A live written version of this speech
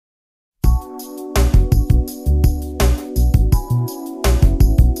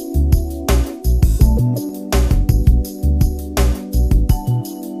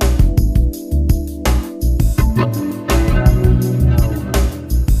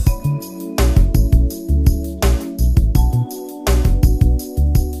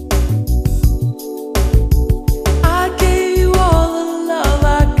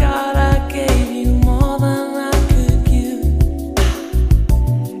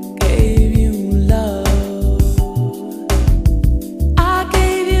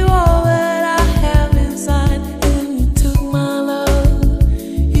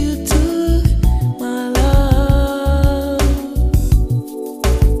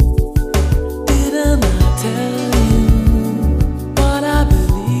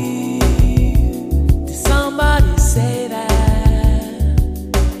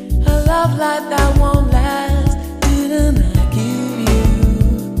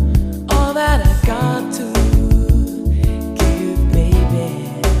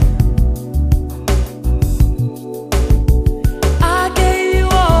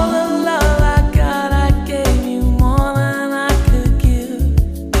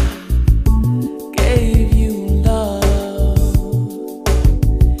Gave you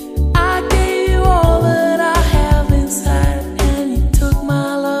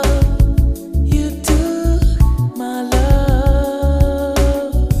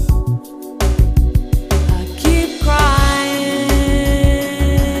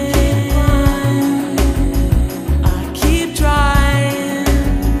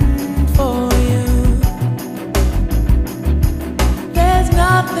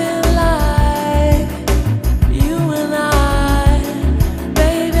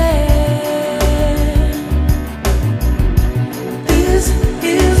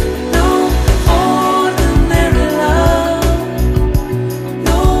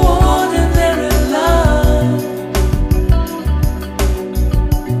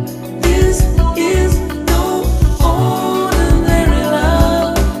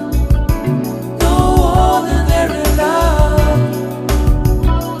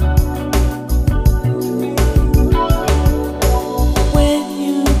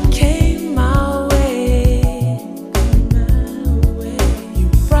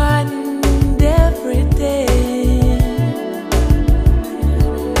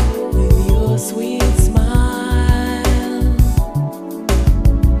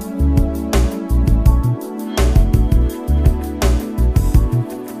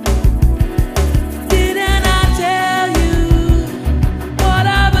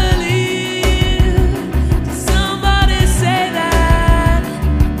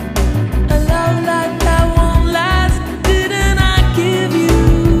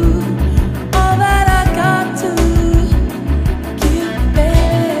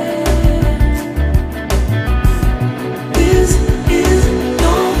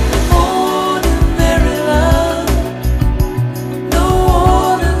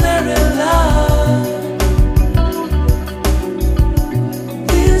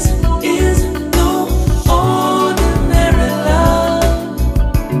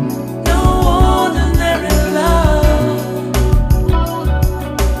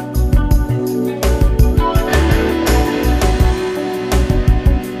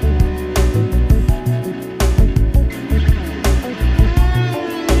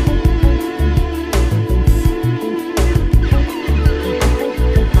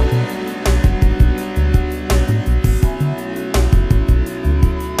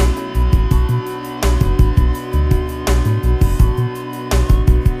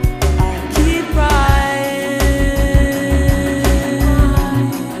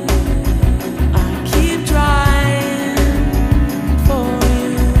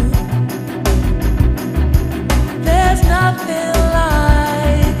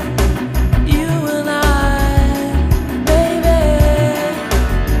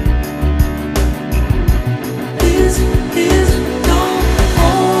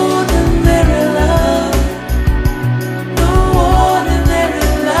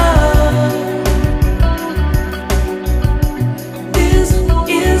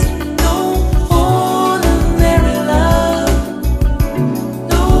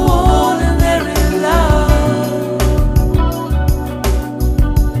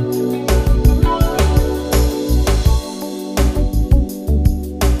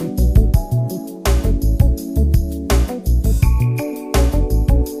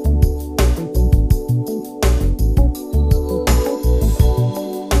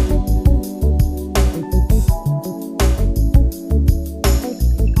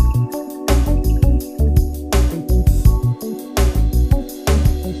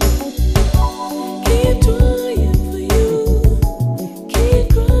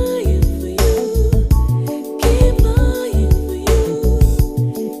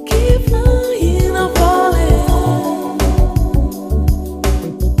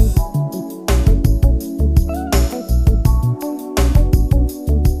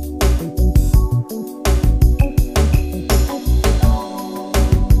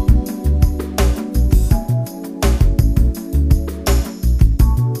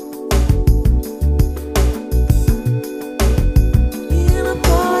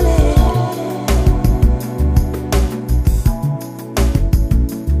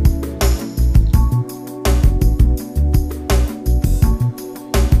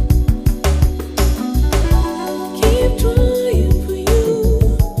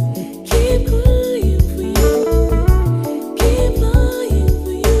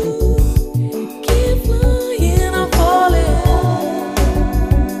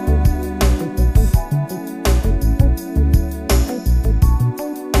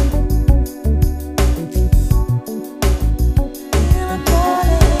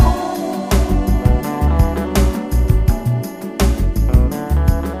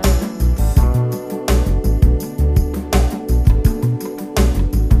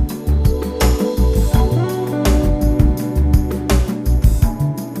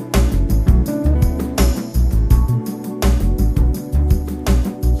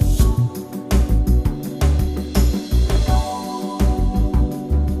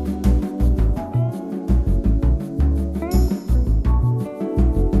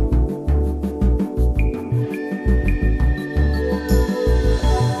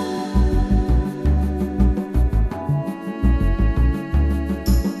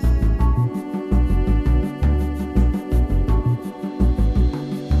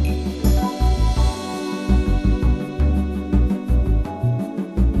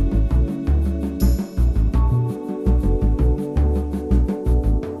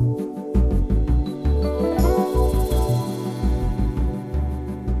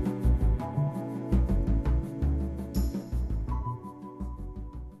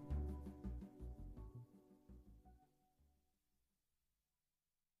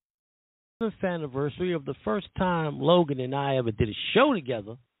Anniversary of the first time Logan and I ever did a show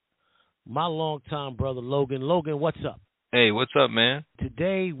together. My longtime brother Logan. Logan, what's up? Hey, what's up, man?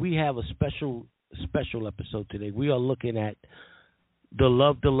 Today we have a special episode today. We are looking at the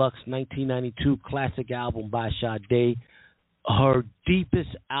Love Deluxe 1992 classic album by Sade, her deepest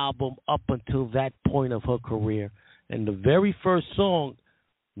album up until that point of her career. And the very first song,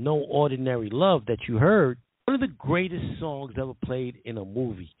 No Ordinary Love, that you heard, one of the greatest songs ever played in a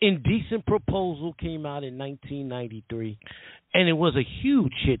movie. Indecent Proposal came out in 1993, and it was a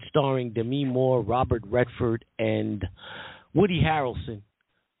huge hit starring Demi Moore, Robert Redford, and Woody Harrelson.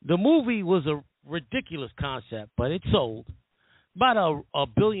 The movie was a ridiculous concept, but it sold. About a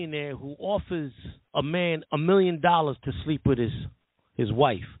billionaire who offers a man $1 million to sleep with his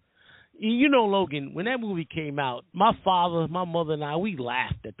wife. You know, Logan, when that movie came out, my father, my mother, and I, we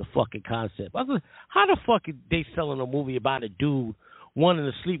laughed at the fucking concept. I was like, how the fuck are they selling a movie about a dude wanting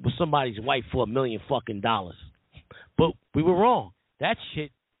to sleep with somebody's wife for $1 million fucking dollars? But we were wrong. That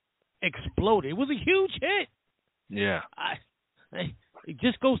shit exploded. It was a huge hit. Yeah. It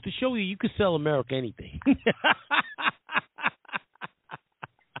just goes to show you could sell America anything.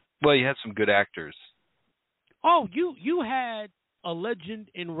 Well, you had some good actors. Oh, you had a legend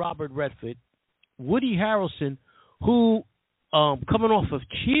in Robert Redford, Woody Harrelson, who, coming off of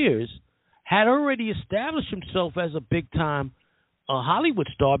Cheers, had already established himself as a big-time Hollywood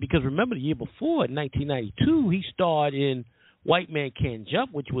star, because remember the year before, in 1992, he starred in White Man Can't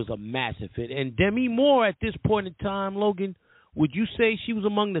Jump, which was a massive hit. And Demi Moore, at this point in time, Logan, would you say she was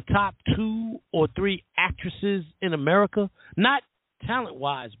among the top 2 or 3 actresses in America? Not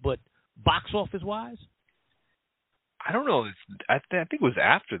talent-wise, but box office-wise? I don't know. I think it was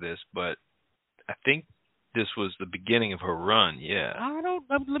after this, but I think this was the beginning of her run. Yeah.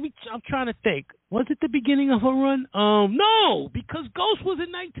 I'm trying to think. Was it the beginning of her run? No, because Ghost was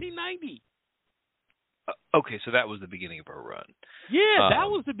in 1990. Okay, so that was the beginning of her run. Yeah, that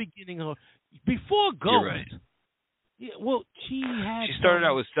was the beginning of before Ghost. You're right. Yeah, well, she started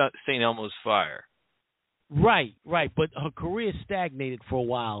out with St. Elmo's Fire. Right, but her career stagnated for a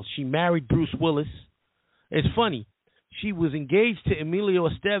while. She married Bruce Willis. It's funny. She was engaged to Emilio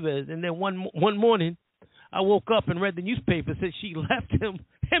Estevez, and then one morning, I woke up and read the newspaper, said she left him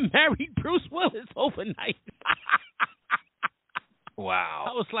and married Bruce Willis overnight. Wow.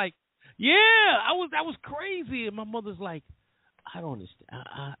 I was like, yeah, that was crazy. And my mother's like, I don't understand.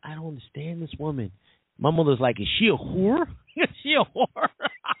 I don't understand this woman. My mother's like, is she a whore? Is she a whore?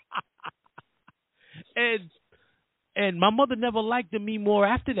 And my mother never liked me more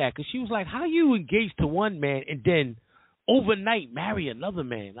after that, because she was like, how you engaged to one man and then overnight marry another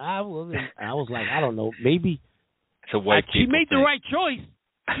man? I was like, I don't know, maybe. It's a white She made thing. the right choice.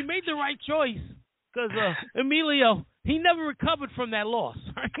 She made the right choice, because Emilio, he never recovered from that loss.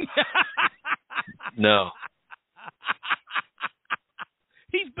 No.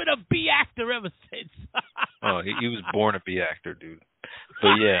 He's been a B actor ever since. Oh, he was born a B actor, dude.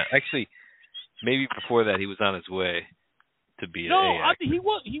 But yeah, actually, maybe before that he was on his way to be an A actor. He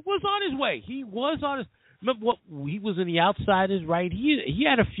was on his way. He was on his. Remember what he was in The Outsiders, right? He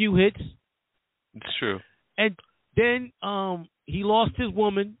had a few hits. It's true. And then he lost his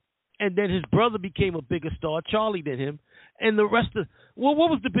woman, and then his brother became a bigger star, Charlie, than him. And the rest of what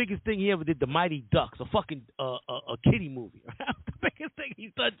was the biggest thing he ever did? The Mighty Ducks, a fucking a kiddie movie. The biggest thing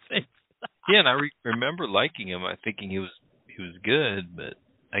he's done since. Yeah, and I remember liking him. I thinking he was good, but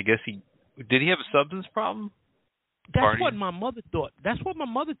I guess did he have a substance problem? That's what my mother thought. My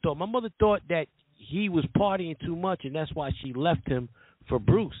mother thought that he was partying too much, and that's why she left him for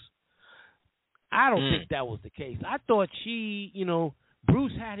Bruce. I don't think that was the case. I thought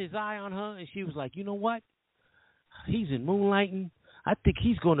Bruce had his eye on her, and she was like, you know what? He's in Moonlighting. I think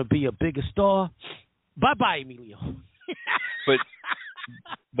he's going to be a bigger star. Bye-bye, Emilio.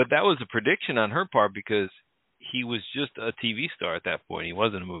 But that was a prediction on her part, because he was just a TV star at that point. He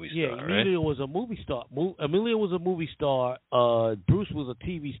wasn't a movie star, right? Yeah, Emilio was a movie star. Emilio was a movie star. Bruce was a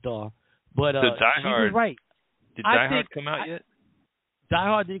TV star. But so Die Hard, she was right. Did Die Hard come out yet? Die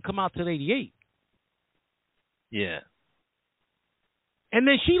Hard didn't come out till 88. Yeah. And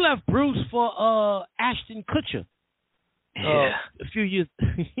then she left Bruce for Ashton Kutcher. Yeah. A few years.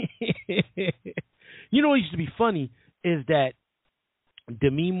 You know what used to be funny is that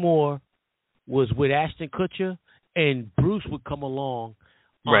Demi Moore was with Ashton Kutcher, and Bruce would come along.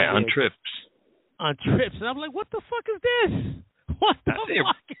 On trips. On trips. And I'm like, what the fuck is this? What the fuck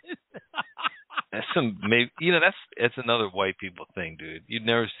is this? That's that's another white people thing, dude. You'd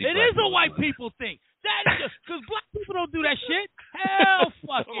never see. It is a white people thing. That is because black people don't do that shit. Hell,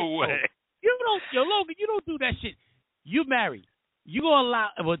 fucking no way. You don't, Logan. You don't do that shit. You married. You gonna allow?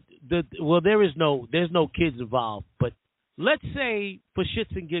 Well, there's no kids involved. But let's say, for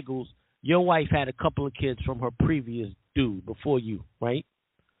shits and giggles, your wife had a couple of kids from her previous dude before you, right?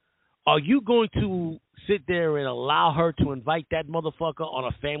 Are you going to sit there and allow her to invite that motherfucker on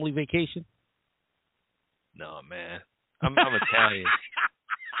a family vacation? No, man. I'm Italian.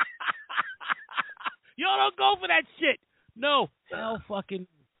 Yo, don't go for that shit. No. Hell fucking.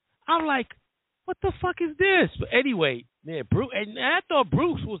 I'm like, what the fuck is this? But anyway, yeah, Bruce, and I thought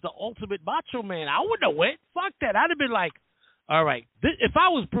Bruce was the ultimate macho man. I wouldn't have went. Fuck that. I'd have been like, all right, if I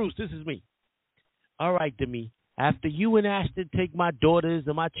was Bruce, this is me. All right, Demi, after you and Ashton take my daughters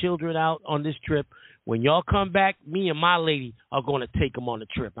and my children out on this trip, when y'all come back, me and my lady are going to take them on the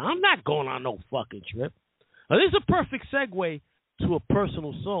trip. I'm not going on no fucking trip. Now, this is a perfect segue to a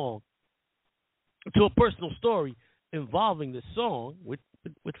personal song, to a personal story involving the song with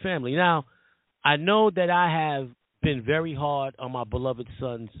family. Now, I know that I have been very hard on my beloved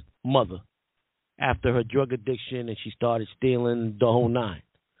son's mother after her drug addiction and she started stealing the whole nine.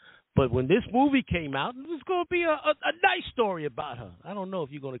 But when this movie came out, this is going to be a nice story about her. I don't know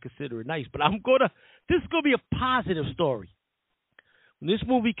if you're going to consider it nice, but this is going to be a positive story. When this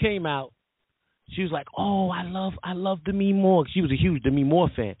movie came out, she was like, oh, I love Demi Moore. She was a huge Demi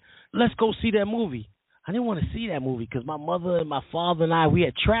Moore fan. Let's go see that movie. I didn't want to see that movie because my mother and my father and I, we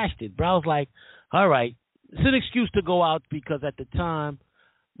had trashed it. But I was like, all right, it's an excuse to go out because at the time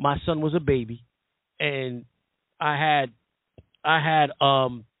my son was a baby, and I had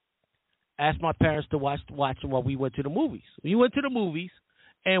asked my parents to watch him while we went to the movies. We went to the movies,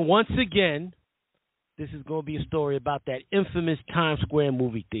 and once again, this is going to be a story about that infamous Times Square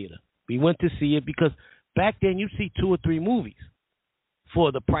movie theater. We went to see it because back then you see 2 or 3 movies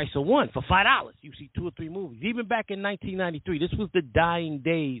for the price of one. For $5, you see 2 or 3 movies. Even back in 1993, this was the dying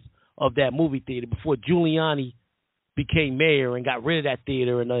days of that movie theater before Giuliani became mayor and got rid of that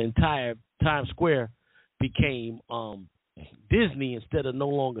theater, and the entire Times Square became Disney instead of no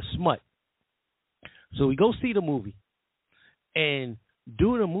longer Smut. So we go see the movie, and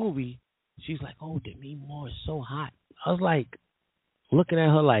during the movie, she's like, oh, Demi Moore is so hot. I was like, looking at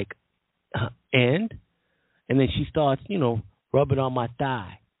her like, and then she starts, rubbing on my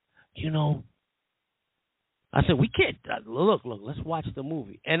thigh. I said, we can't, look, let's watch the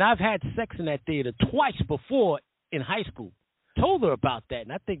movie. And I've had sex in that theater twice before in high school. Told her about that,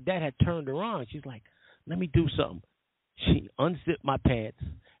 and I think that had turned her on. She's like, let me do something. She unzipped my pants,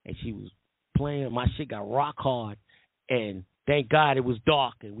 and she was playing. My shit got rock hard, and thank God it was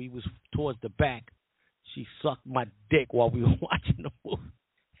dark, and we was towards the back. She sucked my dick while we were watching the movie.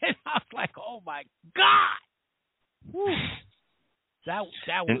 And I was like, oh, my God. Whew. That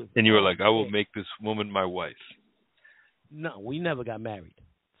was. And you were like, I will make this woman my wife. No, we never got married.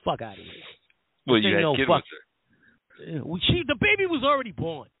 Fuck out of here. Well, you had kids with her. The baby was already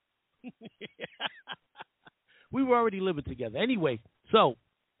born. We were already living together. Anyway, so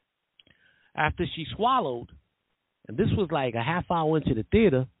after she swallowed, and this was like a half hour into the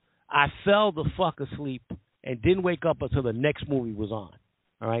theater, I fell the fuck asleep and didn't wake up until the next movie was on.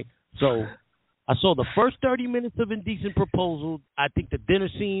 All right? So I saw the first 30 minutes of Indecent Proposal. I think the dinner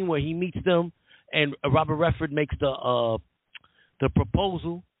scene where he meets them and Robert Redford makes the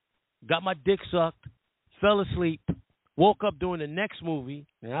proposal, got my dick sucked, fell asleep, woke up during the next movie,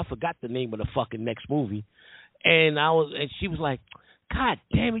 and I forgot the name of the fucking next movie. And she was like, God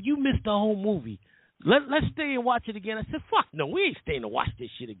damn it, you missed the whole movie. Let's stay and watch it again. I said, fuck no, we ain't staying to watch this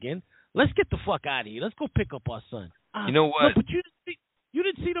shit again. Let's get the fuck out of here. Let's go pick up our son. You know what? No, but you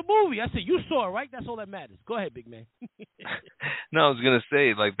didn't see the movie. I said, you saw it, right? That's all that matters. Go ahead, big man. No, I was going to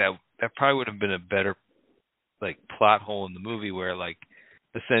say, like, that probably would have been a better, like, plot hole in the movie where, like,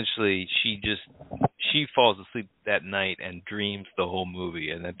 essentially she falls asleep that night and dreams the whole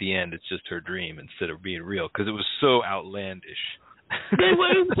movie, and at the end it's just her dream instead of being real, because it was so outlandish. It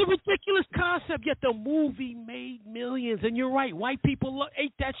was a ridiculous concept, yet the movie made millions. And you're right, white people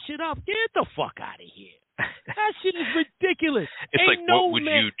ate that shit up. Get the fuck out of here. That shit is ridiculous. It's Ain't like, no what would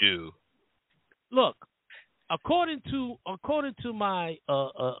you do? Look, according to my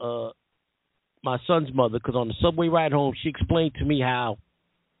my son's mother, because on the subway ride home, she explained to me how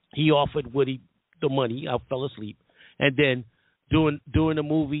he offered Woody the money. I fell asleep, and then during the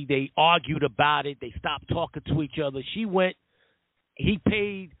movie, they argued about it. They stopped talking to each other. He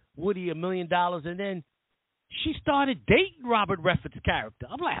paid Woody $1 million, and then she started dating Robert Redford's character.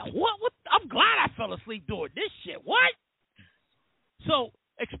 I'm like, what? I'm glad I fell asleep doing this shit. What? So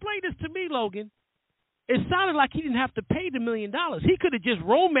explain this to me, Logan. It sounded like he didn't have to pay the $1 million. He could have just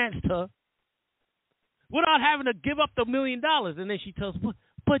romanced her without having to give up the $1 million. And then she tells,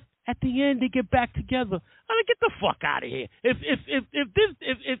 but at the end they get back together. I to get the fuck out of here. If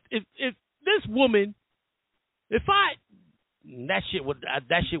this woman, that shit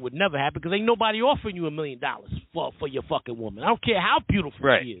would never happen because ain't nobody offering you $1 million for your fucking woman. I don't care how beautiful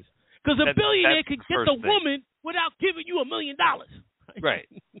she is, because a billionaire can get the woman without giving you $1 million. Right.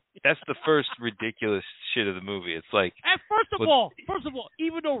 That's the first ridiculous shit of the movie. It's like, and first of all,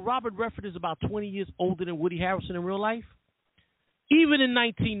 even though Robert Redford is about 20 years older than Woody Harrelson in real life, even in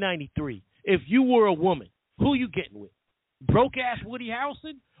 1993, if you were a woman, who you getting with? Broke ass Woody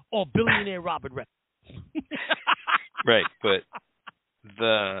Harrelson or billionaire Robert Redford? Right, but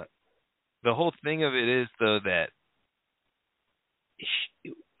the whole thing of it is though that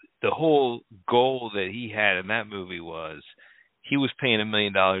the whole goal that he had in that movie was he was paying $1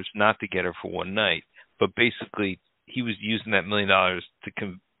 million not to get her for one night, but basically he was using that $1 million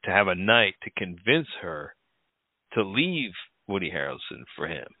to have a night to convince her to leave Woody Harrelson for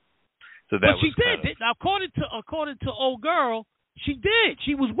him. So that she did. According to old girl, she did.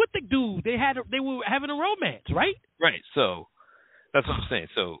 She was with the dude. They were having a romance, right? Right. So that's what I'm saying.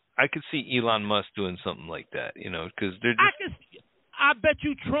 So I could see Elon Musk doing something like that, because they're just. I bet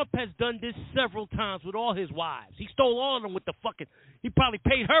you Trump has done this several times with all his wives. He stole all of them with the fucking. He probably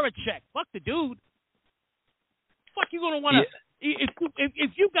paid her a check. Fuck the dude. Fuck you gonna want to. Yeah.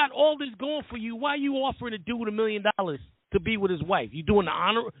 If you got all this going for you, why are you offering a dude $1 million to be with his wife? You doing the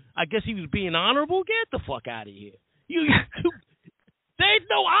honor? I guess he was being honorable. Get the fuck out of here. There's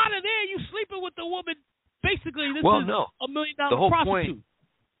no honor there. You sleeping with the woman. Basically, this is $1 million prostitute.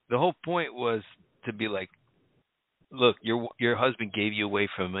 The whole point was to be like, look, your husband gave you away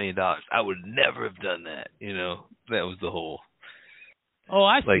for $1 million. I would never have done that. That was the whole. Oh,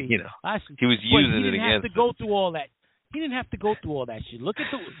 I see. Like, I see. He was using it against. He didn't have to go through all that. He didn't have to go through all that shit. Look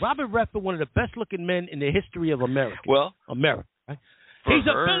at Robert Redford, one of the best-looking men in the history of America. Well, America. Right? He's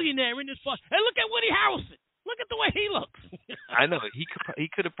a billionaire in this fuck. And look at Woody Harrelson. Look at the way he looks. I know. He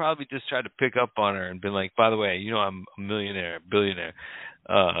could have probably just tried to pick up on her and been like, by the way, I'm a billionaire.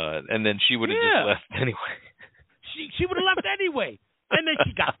 And then she would have just left anyway. She would have left anyway. And then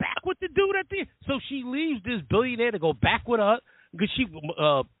she got back with the dude at the end. So she leaves this billionaire to go back with her because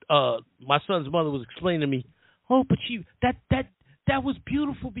my son's mother was explaining to me, but that was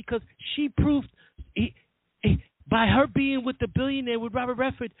beautiful because she proved by her being with the billionaire with Robert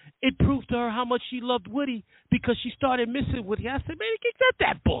Redford, it proved to her how much she loved Woody because she started missing Woody. I said, man, get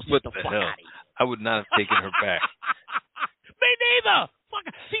that bullshit what the fuck hell? out of here. I would not have taken her back. Me neither.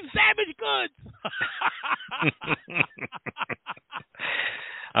 Fuck, she's damaged goods.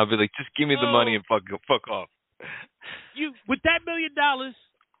 I'll be like, just give me the money and fuck off. You with that $1 million,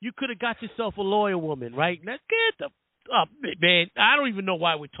 you could have got yourself a loyal woman, right? Now get the man. I don't even know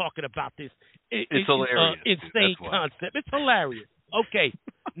why we're talking about this. It's hilarious. Insane concept. It's hilarious. Okay,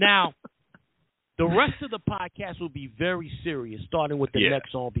 now the rest of the podcast will be very serious, starting with the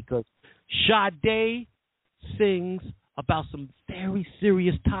next song because Sade sings about some very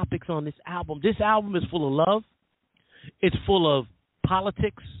serious topics on this album. This album is full of love. It's full of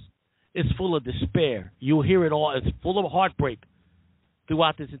politics. It's full of despair. You'll hear it all. It's full of heartbreak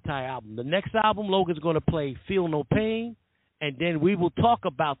throughout this entire album. The next album, Logan's going to play Feel No Pain, and then we will talk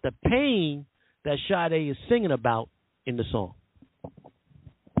about the pain that Sade is singing about in the song.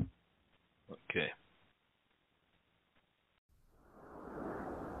 Okay.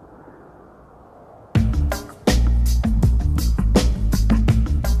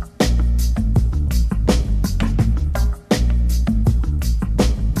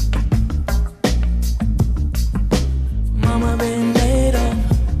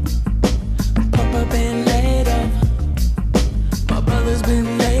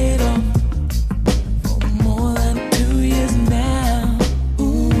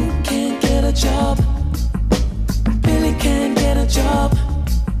 Job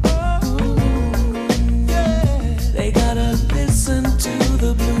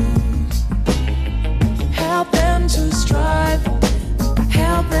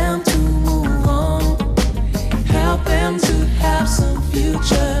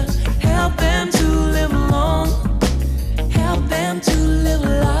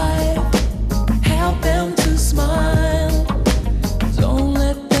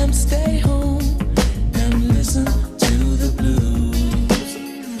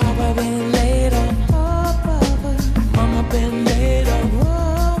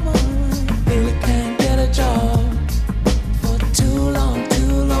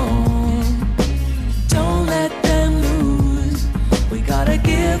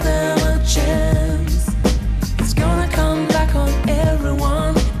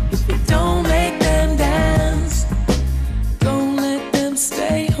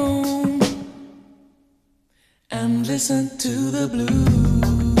listen to the blues.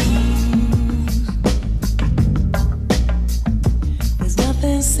 There's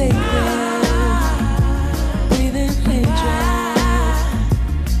nothing sacred within hatred.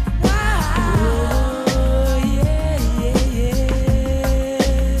 Oh, yeah, yeah, yeah.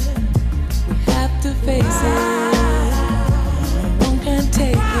 We have to face it. No one can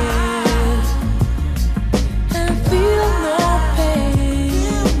take it and feel no pain.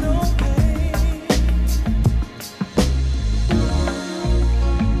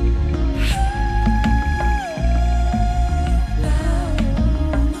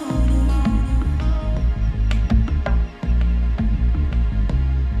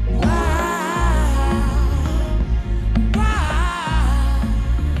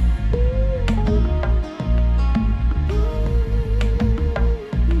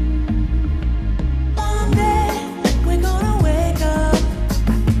 One day we're gonna wake up,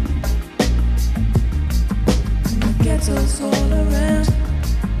 ghettos all around,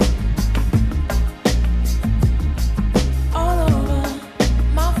 all over,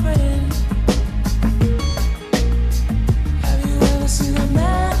 my friend. Have you ever seen a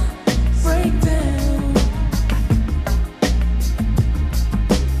man break down?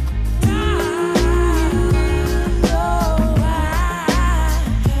 Do you know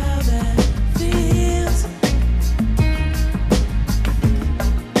how that feels?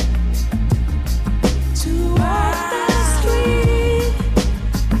 To walk the street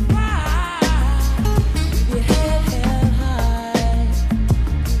with your head held high.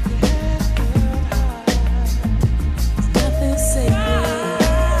 There's nothing sacred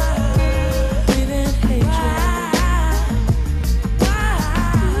within hatred.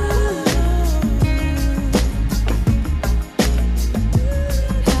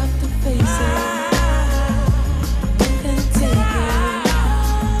 Have to face it. You can take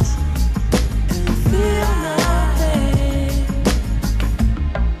it and feel nothing.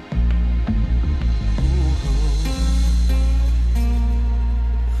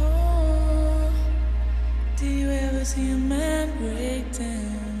 Oh, do you ever see a man break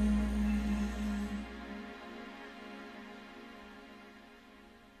down?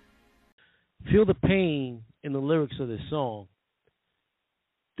 Feel the pain in the lyrics of this song.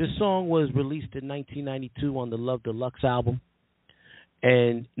 This song was released in 1992 on the Love Deluxe album.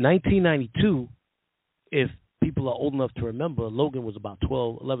 And 1992, if people are old enough to remember, Logan was about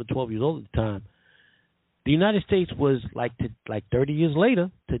 11, 12 years old at the time. The United States was like 30 years later,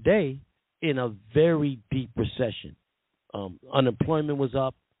 today, in a very deep recession. Unemployment was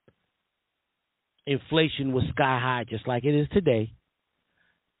up. Inflation was sky high, just like it is today.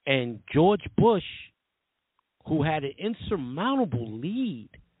 And George Bush, who had an insurmountable lead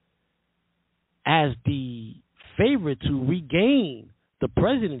as the favorite to regain the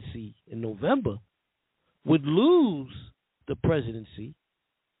presidency in November, would lose the presidency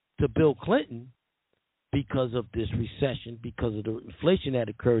to Bill Clinton because of this recession, because of the inflation that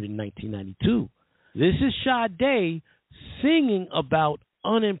occurred in 1992. This is Sade singing about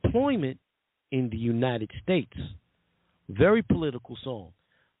unemployment in the United States. Very political song.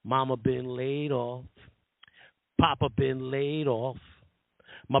 Mama been laid off. Papa been laid off.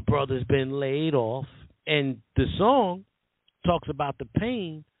 My brother's been laid off. And the song talks about the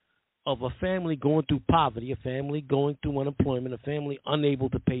pain of a family going through poverty, a family going through unemployment, a family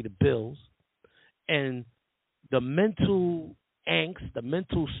unable to pay the bills, and the mental angst, the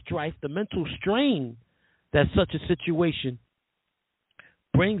mental strife, the mental strain that such a situation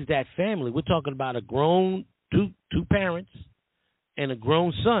brings that family. We're talking about a grown two parents and a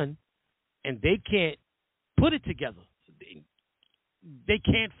grown son, and they can't put it together. They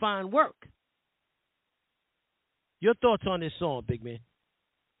can't find work. Your thoughts on this song, big man?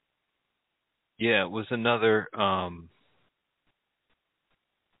 Yeah, it was another.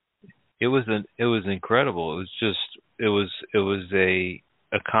 It was incredible. It was a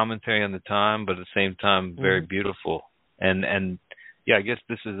commentary on the time, but at the same time very beautiful. And yeah, I guess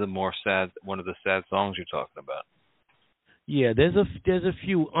this is one of the sad songs you're talking about. Yeah, there's a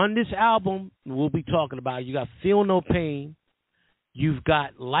few on this album we'll be talking about. You got Feel No Pain, you've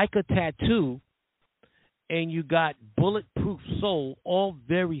got Like a Tattoo, and you got Bulletproof Soul, all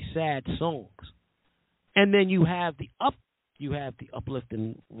very sad songs. And then you have the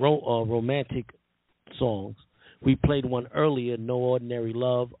uplifting romantic songs. We played one earlier, No Ordinary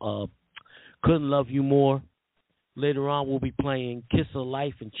Love, Couldn't Love You More. Later on we'll be playing Kiss of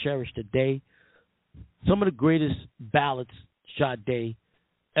Life and Cherish the Day. Some of the greatest ballads Sade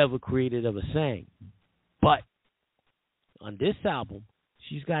ever created, ever sang. But on this album,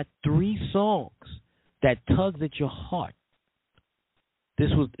 she's got 3 songs that tugs at your heart. This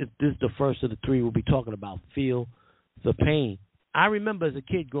is the first of the 3 we'll be talking about. Feel the pain. I remember as a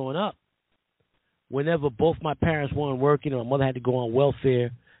kid growing up, whenever both my parents weren't working and my mother had to go on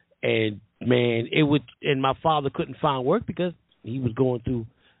welfare, and man, and my father couldn't find work because he was going through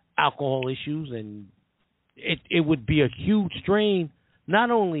alcohol issues, and it would be a huge strain,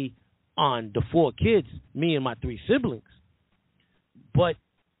 not only on the 4 kids, me and my 3 siblings, but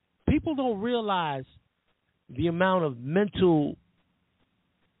people don't realize the amount of mental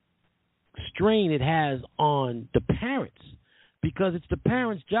strain it has on the parents, because it's the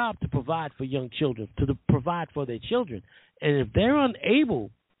parents' job to provide for young children, provide for their children. And if they're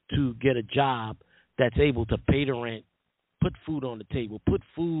unable to get a job that's able to pay the rent, put food on the table, put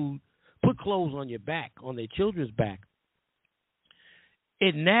clothes on your back, on their children's back,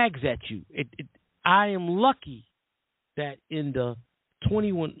 it nags at you. I am lucky that in the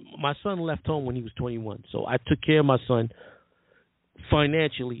 21, my son left home when he was 21, so I took care of my son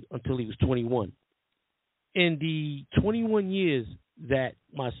financially until he was 21. In the 21 years that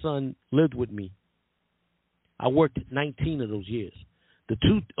my son lived with me, I worked 19 of those years.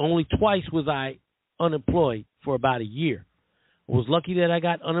 Only twice was I unemployed for about a year. I was lucky that I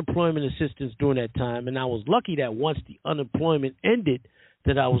got unemployment assistance during that time, and I was lucky that once the unemployment ended,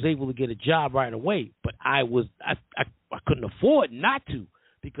 that I was able to get a job right away. But I couldn't afford not to,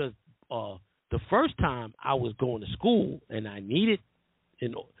 because the first time I was going to school and I needed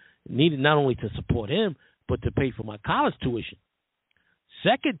not only to support him but to pay for my college tuition.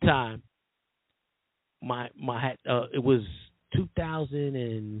 Second time, it was 2000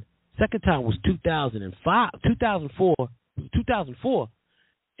 and second time was 2004,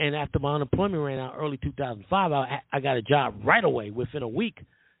 and after my unemployment ran out early 2005, I got a job right away within a week,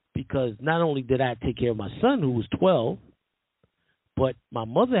 because not only did I take care of my son, who was 12, but my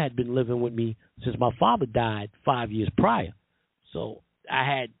mother had been living with me since my father died 5 years prior. So I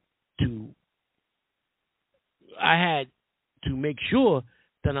had to make sure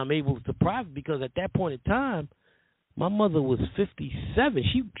that I'm able to provide, because at that point in time, my mother was 57.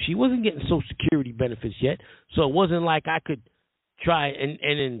 She wasn't getting Social Security benefits yet, so it wasn't like I could try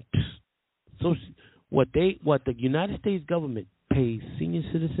and so what the United States government pays senior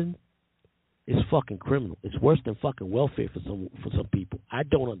citizens is fucking criminal. It's worse than fucking welfare for some people. I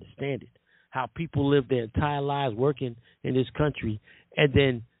don't understand it. How people live their entire lives working in this country, and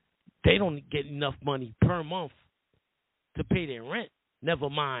then they don't get enough money per month to pay their rent. Never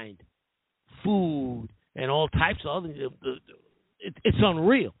mind food and all types of other. It's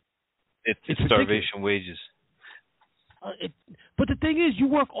unreal. It's starvation wages. But the thing is, you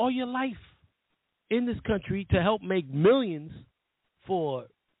work all your life in this country to help make millions for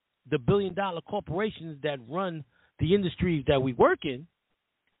the billion-dollar corporations that run the industries that we work in,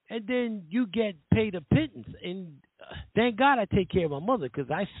 and then you get paid a pittance. And thank God I take care of my mother,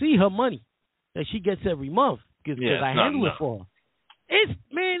 because I see her money that she gets every month, because I handle it for her.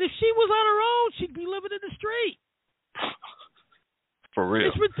 Man, if she was on her own, she'd be living in the street. For real.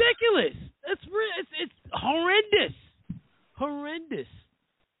 It's ridiculous. It's horrendous.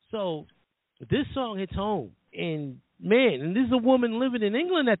 So this song hits home. And, man, and this is a woman living in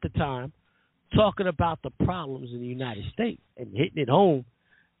England at the time talking about the problems in the United States and hitting it home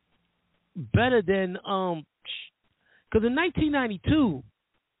better than because in 1992,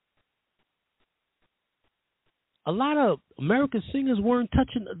 a lot of American singers weren't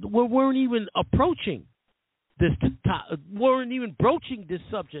even approaching weren't even broaching this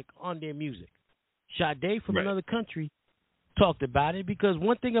subject on their music. Sade from Another Country talked about it, because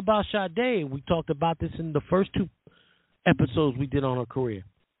one thing about Sade, we talked about this in the first 2 episodes we did on her career,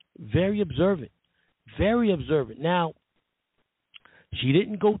 very observant. Now, she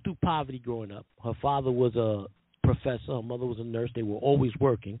didn't go through poverty growing up. Her father was a professor, her mother was a nurse. They were always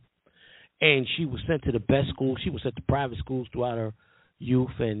working. And she was sent to the best schools. She was sent to private schools throughout her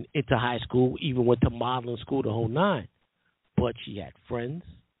youth and into high school, even went to modeling school, the whole 9. But she had friends,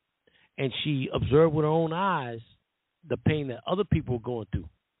 and she observed with her own eyes the pain that other people were going through.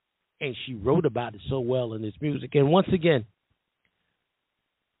 And she wrote about it so well in this music. And once again,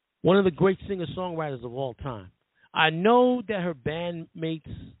 one of the great singer-songwriters of all time. I know that her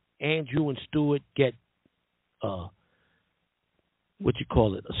bandmates, Andrew and Stewart, get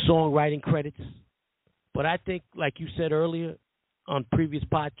songwriting credits. But I think, like you said earlier on previous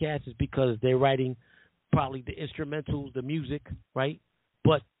podcasts, is because they're writing probably the instrumentals, the music, right?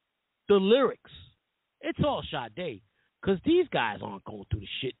 But the lyrics, it's all Sade, because these guys aren't going through the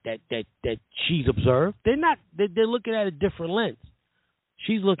shit that she's observed. They're not. They're looking at a different lens.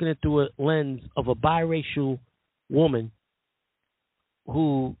 She's looking at through a lens of a biracial woman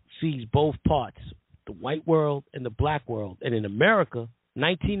who sees both parts, the white world and the black world. And in America,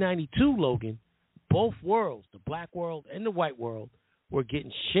 1992, Logan, both worlds, the black world and the white world, were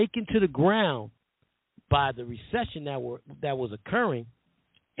getting shaken to the ground by the recession that was occurring.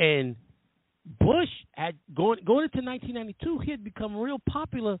 And Bush had going into 1992, he had become real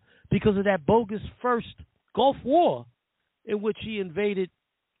popular because of that bogus first Gulf War, in which he invaded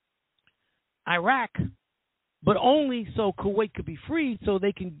Iraq, but only so Kuwait could be freed, so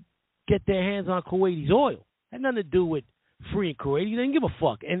they can get their hands on Kuwaiti's oil. Had nothing to do with freeing Kuwait. He didn't give a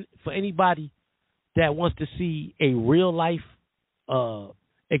fuck. And for anybody that wants to see a real life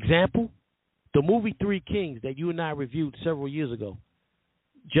example, the movie Three Kings that you and I reviewed several years ago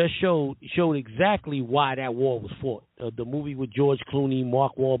just showed exactly why that war was fought. The movie with George Clooney,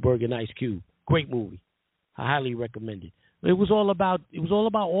 Mark Wahlberg, and Ice Cube. Great movie. I highly recommend it. It was all about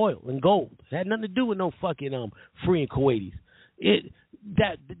oil and gold. It had nothing to do with no fucking freeing Kuwaitis.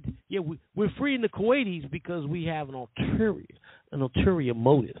 We're freeing the Kuwaitis because we have an ulterior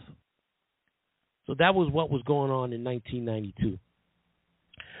motive. So that was what was going on in 1992.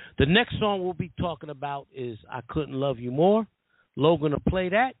 The next song we'll be talking about is I Couldn't Love You More. Logan will play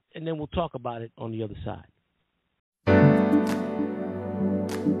that, and then we'll talk about it on the other side.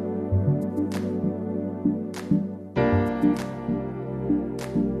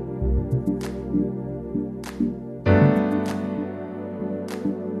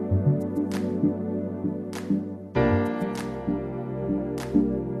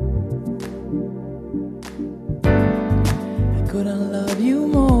 I couldn't love you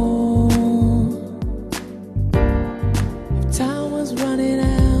more if time was running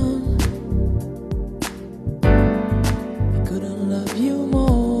out. I couldn't love you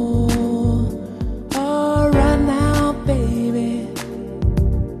more. Oh, right now, baby.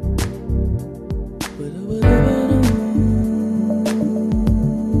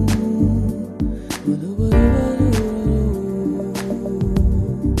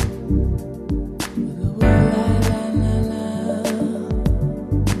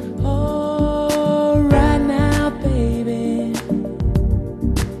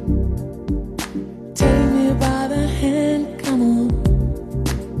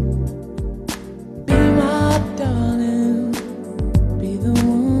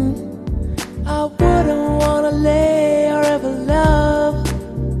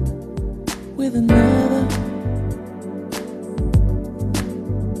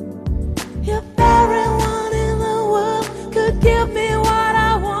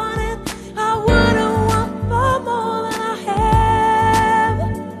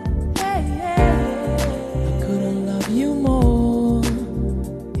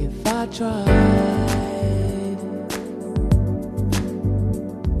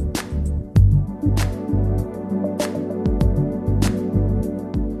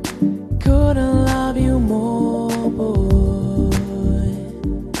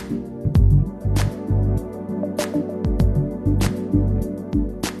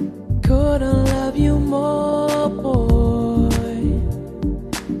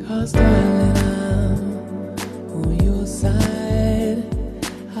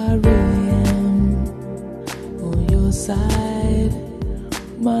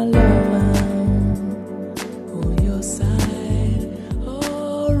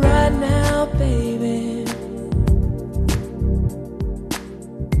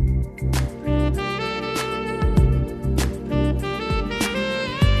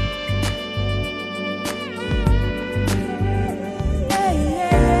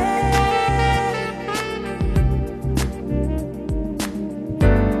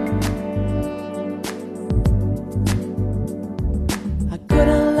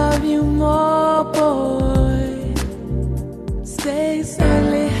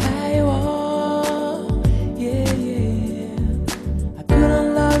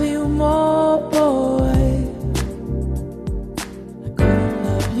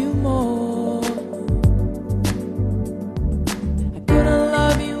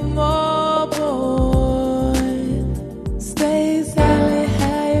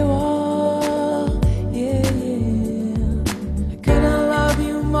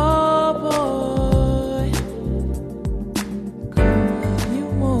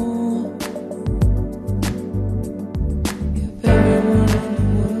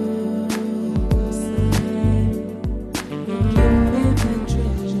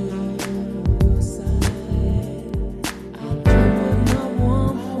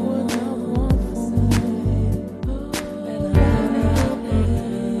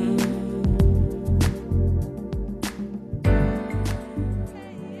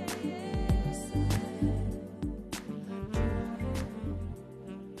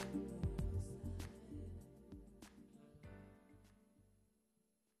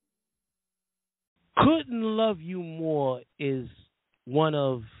 Couldn't Love You More is one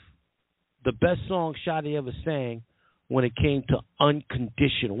of the best songs Sade ever sang when it came to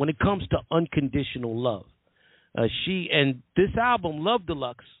unconditional. When it comes to unconditional love, she and this album, Love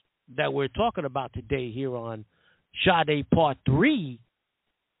Deluxe, that we're talking about today here on Sade Part 3,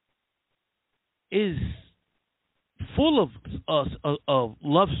 is full of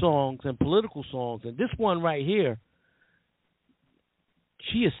love songs and political songs. And this one right here,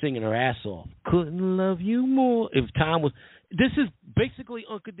 she is singing her ass off. Couldn't love you more. If time was... This is basically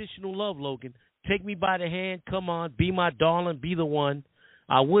unconditional love, Logan. Take me by the hand, come on, be my darling, be the one.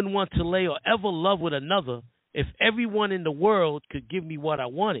 I wouldn't want to lay or ever love with another if everyone in the world could give me what I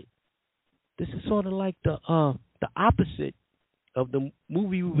wanted. This is sort of like the opposite of the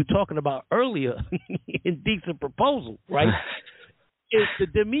movie we were talking about earlier, Indecent Proposal, right? It's the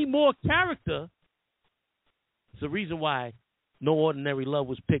Demi Moore character. It's the reason why No Ordinary Love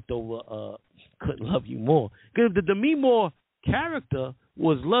was picked over Couldn't Love You More. Because the Demi Moore character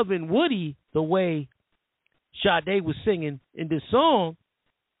was loving Woody the way Sade was singing in this song.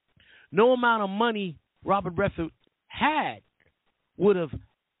 No amount of money Robert Redford had would have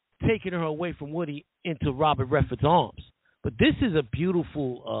taken her away from Woody into Robert Redford's arms. But this is a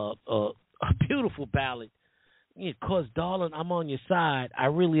beautiful ballad. Yeah, 'cause, darling, I'm on your side. I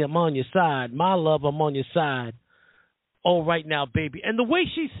really am on your side. My love, I'm on your side. All right now, baby. And the way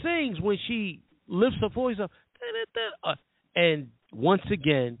she sings when she lifts her voice up, and once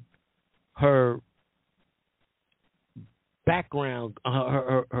again, her background,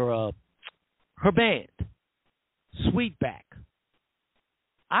 her band, Sweetback.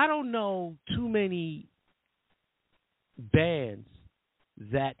 I don't know too many bands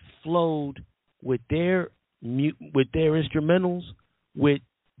that flowed with their instrumentals with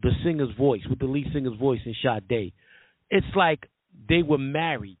the singer's voice, with the lead singer's voice in Sade. It's like they were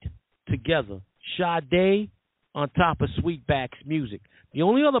married together. Sade on top of Sweetback's music. The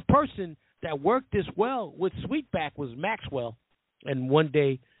only other person that worked this well with Sweetback was Maxwell. And one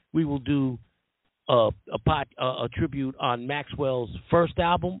day we will do a tribute on Maxwell's first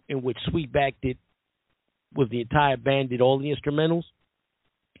album, in which Sweetback was the entire band, did all the instrumentals.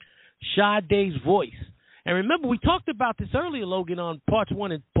 Sade's voice. And remember, we talked about this earlier, Logan, on parts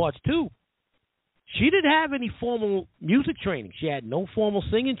 1 and parts 2. She didn't have any formal music training. She had no formal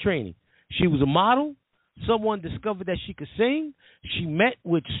singing training. She was a model. Someone discovered that she could sing. She met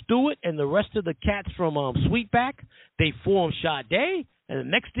with Stewart and the rest of the cats from Sweetback. They formed Sade, and the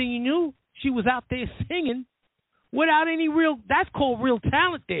next thing you knew, she was out there singing without any that's called real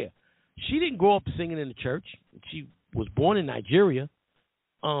talent there. She didn't grow up singing in the church. She was born in Nigeria.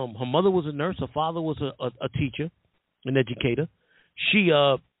 Her mother was a nurse. Her father was a teacher, an educator. She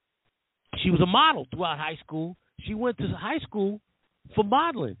was a model throughout high school. She went to high school for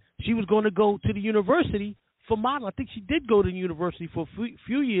modeling. She was going to go to the university for modeling. I think she did go to the university for a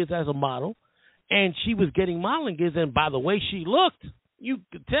few years as a model, and she was getting modeling gigs. And by the way she looked, you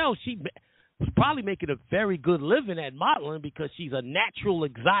could tell she was probably making a very good living at modeling because she's a natural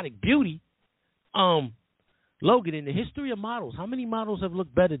exotic beauty. Logan, in the history of models, how many models have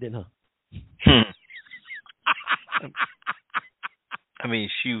looked better than her? I mean,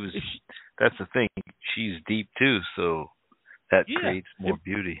 that's the thing. She's deep too, so that creates more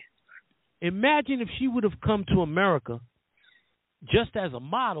beauty. Imagine if she would have come to America just as a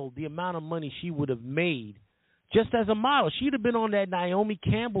model, the amount of money she would have made just as a model. She'd have been on that Naomi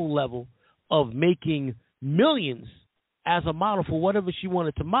Campbell level of making millions as a model for whatever she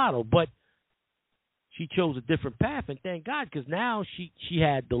wanted to model. But she chose a different path, and thank God, because now she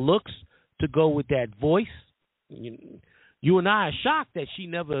had the looks to go with that voice. You and I are shocked that she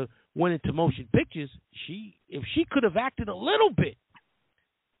never went into motion pictures. If she could have acted a little bit,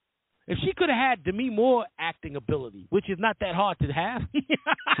 if she could have had Demi Moore acting ability, which is not that hard to have,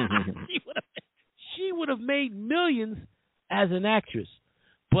 she would have made millions as an actress.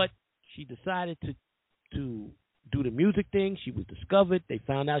 But she decided to do the music thing. She was discovered. They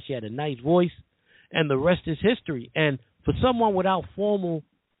found out she had a nice voice, and the rest is history. And for someone without formal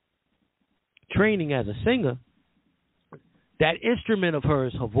training as a singer, that instrument of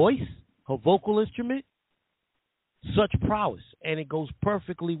hers, her voice, her vocal instrument, such prowess, and it goes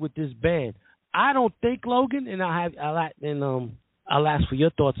perfectly with this band. I don't think, Logan, and I'll ask for your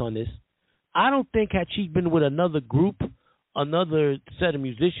thoughts on this. I don't think had she been with another group, another set of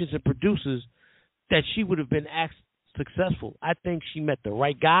musicians and producers, that she would have been successful. I think she met the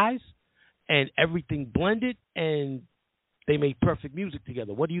right guys, and everything blended, and they made perfect music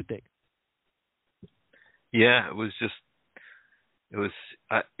together. What do you think? Yeah,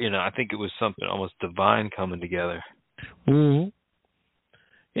 I think it was something almost divine coming together. Mm-hmm.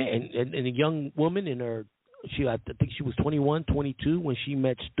 Yeah, and a young woman in her, I think she was 21, 22 when she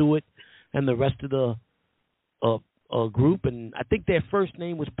met Stewart and the rest of the group. And I think their first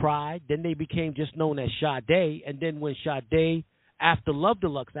name was Pride. Then they became just known as Sade. And then when Sade, after Love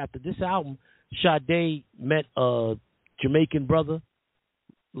Deluxe, after this album, Sade met a Jamaican brother,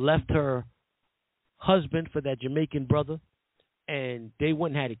 left her husband for that Jamaican brother, and they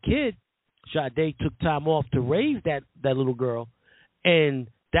went and had a kid. Sade took time off to raise that little girl, and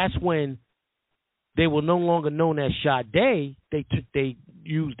that's when they were no longer known as Sade. They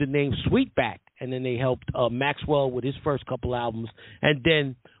used the name Sweetback, and then they helped Maxwell with his first couple albums. And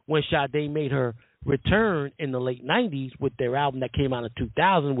then when Sade made her return in the late 90s with their album that came out in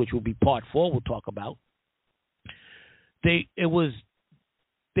 2000, which will be part 4 we'll talk about, it was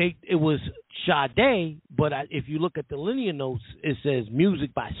Sade, but if you look at the linear notes, it says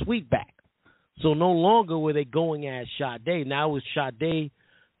music by Sweetback. So no longer were they going as Sade. Now it was Sade,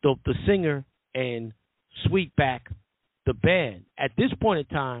 the singer, and Sweetback, the band. At this point in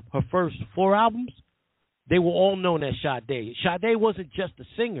time, her first 4 albums, they were all known as Sade. Sade wasn't just a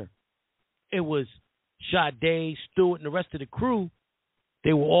singer. It was Sade, Stewart, and the rest of the crew.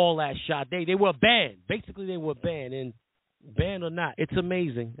 They were all as Sade. They were a band. Basically, they were a band. And band or not, it's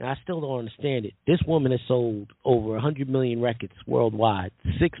amazing. And I still don't understand it. This woman has sold over 100 million records worldwide,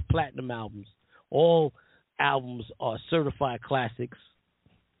 6 platinum albums. All albums are certified classics.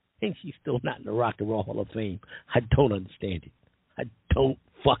 And she's still not in the Rock and Roll Hall of Fame. I don't understand it. I don't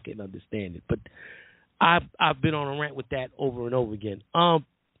fucking understand it. But I've been on a rant with that over and over again.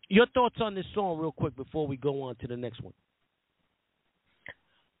 Your thoughts on this song real quick before we go on to the next one.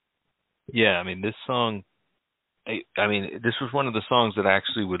 Yeah, I mean, this song, I mean, this was one of the songs that I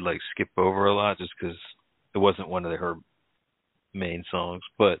actually would, like, skip over a lot just because it wasn't one of her main songs.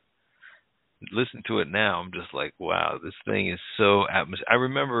 But listen to it now, I'm just like, wow, this thing is so I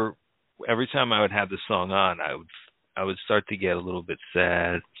remember every time I would have this song on, I would start to get a little bit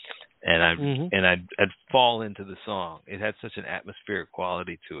sad, and I'd fall into the song. It had such an atmospheric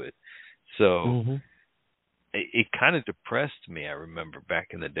quality to it, so it kind of depressed me. I remember back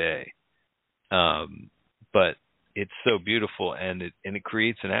in the day, but it's so beautiful, and it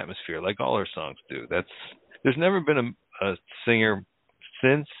creates an atmosphere like all her songs do. There's never been a singer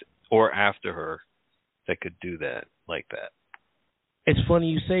since or after her that could do that like that. It's funny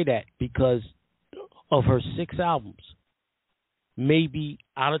you say that because of her 6 albums, maybe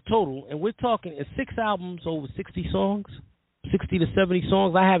out of total, and we're talking 6 albums over 60 songs, 60 to 70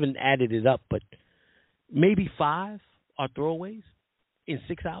 songs. I haven't added it up, but maybe 5 are throwaways in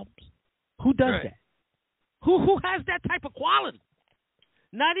 6 albums. Who does that? Who has that type of quality?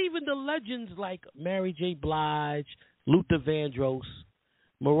 Not even the legends like Mary J. Blige, Luther Vandross,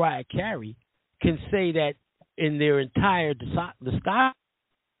 Mariah Carey can say that in their entire discography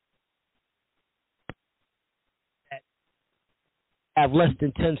have less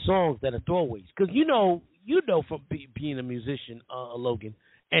than 10 songs that are throwaways. Because you know from being a musician, Logan,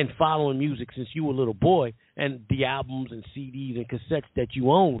 and following music since you were a little boy, and the albums and CDs and cassettes that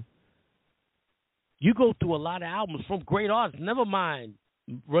you own, you go through a lot of albums from great artists, never mind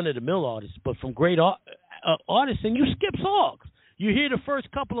run-of-the-mill artists, but from great artists, and you skip songs. You hear the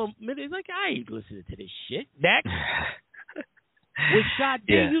first couple of minutes, like, I ain't listening to this shit. Next. With Sade,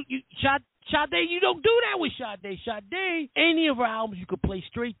 Sade, you don't do that with Sade. Sade, any of her albums you could play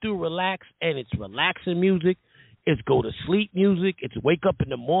straight through, relax, and it's relaxing music. It's go-to-sleep music. It's wake up in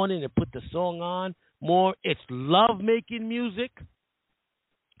the morning and put the song on. More, it's love-making music.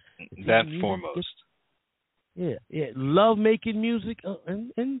 That foremost. Yeah, love-making music,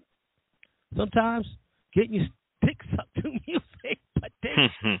 and sometimes getting your sticks up to music. But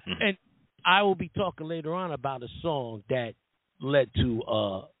and I will be talking later on about a song that led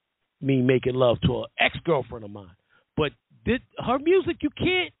to me making love to an ex-girlfriend of mine. But her music,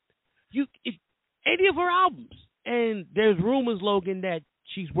 any of her albums, and there's rumors, Logan, that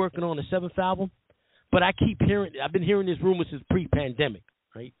she's working on a 7th album. But I've been hearing this rumor since pre-pandemic,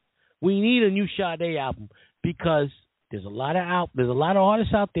 right? We need a new Sade album because there's a lot of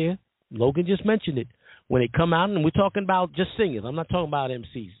artists out there. Logan just mentioned it. When they come out, and we're talking about just singers. I'm not talking about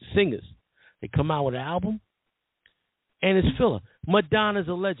MCs. Singers. They come out with an album, and it's filler. Madonna's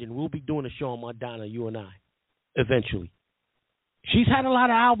a legend. We'll be doing a show on Madonna, you and I, eventually. She's had a lot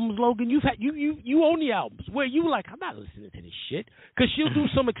of albums, Logan. You own the albums where you like, I'm not listening to this shit, because she'll do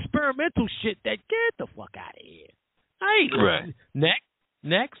some experimental shit that get the fuck out of here. I ain't listening. Right.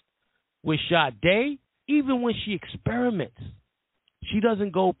 Next, with Sade, even when she experiments, she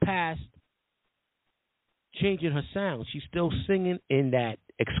doesn't go past changing her sound. She's still singing in that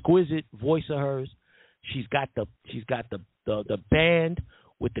exquisite voice of hers. She's got the band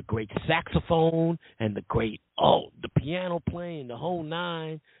with the great saxophone and the great, the piano playing, the whole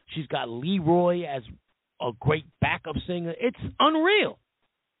nine. She's got Leroy as a great backup singer. It's unreal.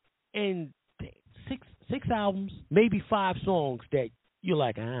 And six albums, maybe 5 songs that you're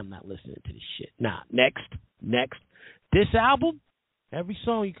like, I'm not listening to this shit. Nah, next. This album, every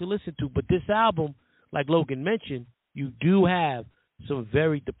song you can listen to, but this album, like Logan mentioned, you do have some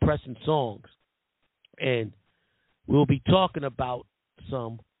very depressing songs. And we'll be talking about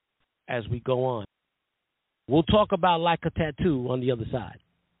some as we go on. We'll talk about Like a Tattoo on the other side.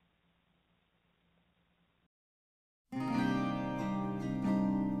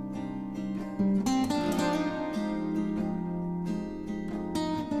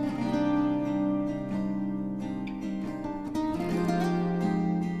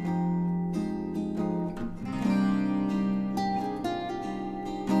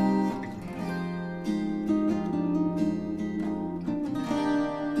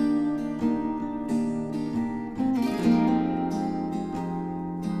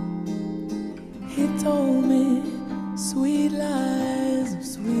 Told me sweet lies of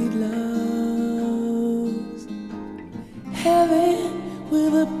sweet loves, heavy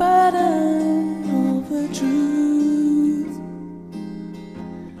with a burden of the truth.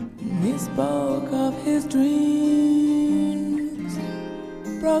 And he spoke of his dreams,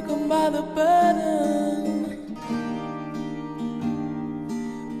 broken by the burden,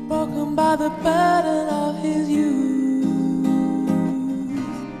 broken by the burden of his youth.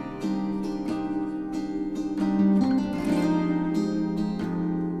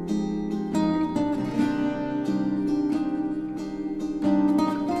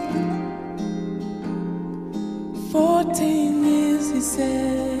 14 years, he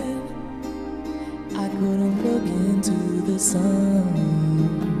said, I couldn't look into the sun.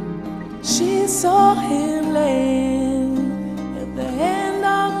 She saw him laying at the end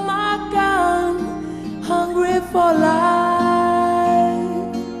of my gun, hungry for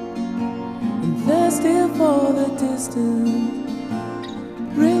life and thirsty for the distant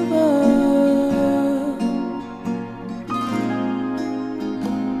river.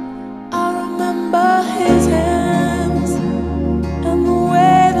 I remember his hands and the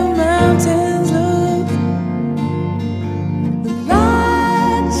way the mountains look. The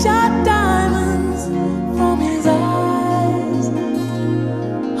light shot diamonds from his eyes,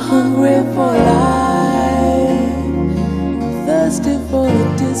 hungry for life, thirsty for the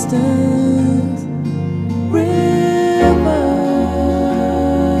distant river.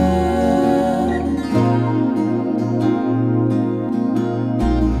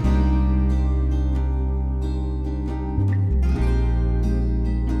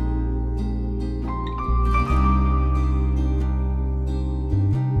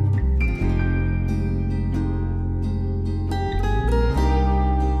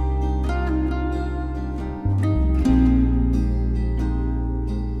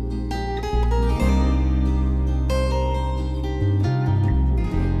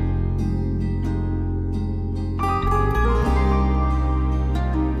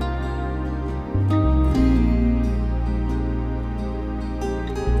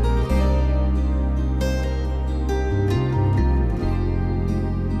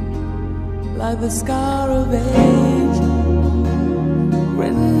 Like the scar of age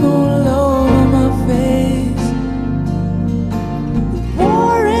written all over my face. The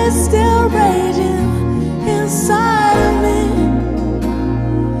war is still raging inside of me.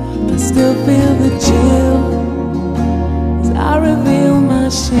 I still feel the chill as I reveal my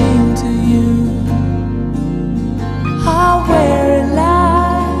shame to you. I wear it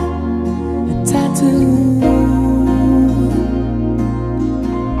like a tattoo.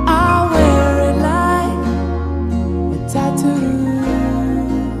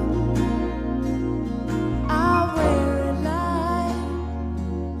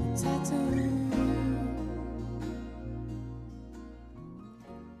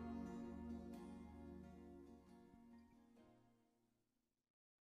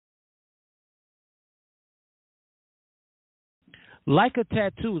 Like a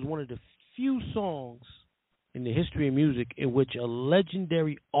Tattoo is one of the few songs in the history of music in which a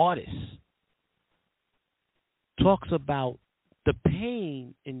legendary artist talks about the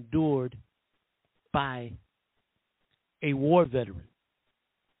pain endured by a war veteran,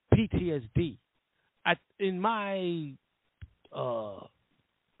 PTSD. In my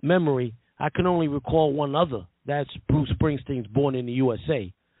memory, I can only recall one other. That's Bruce Springsteen's Born in the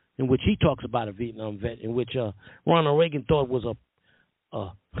USA, in which he talks about a Vietnam vet, in which Ronald Reagan thought was a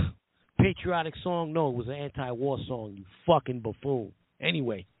patriotic song. No, it was an anti-war song, you fucking buffoon.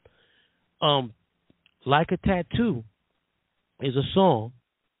 Anyway, Like a Tattoo is a song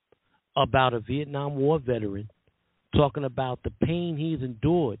about a Vietnam War veteran, talking about the pain he's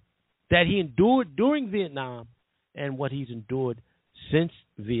endured, that he endured during Vietnam, and what he's endured since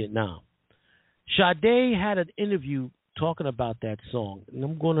Vietnam. Sade had an interview talking about that song, and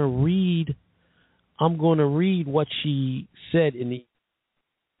I'm going to read what she said in the.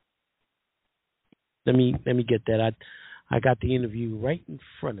 Let me get that. I got the interview right in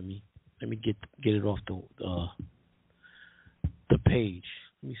front of me. Let me get it off the page.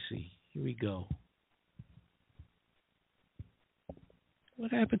 Let me see. Here we go.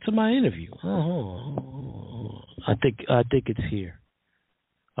 What happened to my interview? Oh, I think it's here.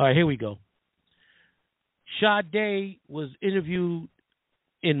 All right, here we go. Sade was interviewed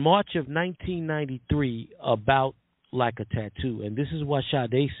in March of 1993 about Like a Tattoo, and this is what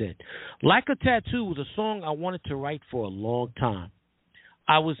Sade said. Like a Tattoo was a song I wanted to write for a long time.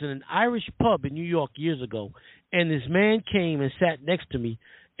 I was in an Irish pub in New York years ago, and this man came and sat next to me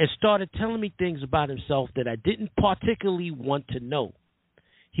and started telling me things about himself that I didn't particularly want to know.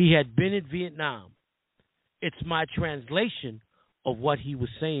 He had been in Vietnam. It's my translation of what he was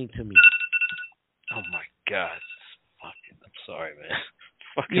saying to me. Oh, my God. Fucking, I'm sorry, man.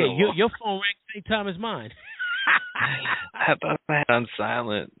 Fucking your phone rang the same time as mine. I thought I had on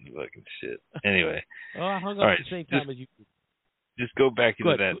silent. Fucking shit. Anyway. Oh, I hung up at the same time as you. Just go back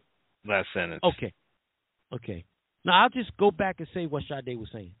into that last sentence. Okay. Now, I'll just go back and say what Sade was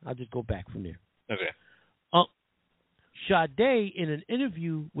saying. I'll just go back from there. Okay. Sade, in an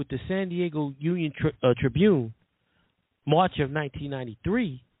interview with the San Diego Union Tribune, March of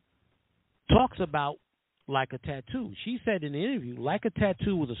 1993, talks about Like a Tattoo. She said in the interview, Like a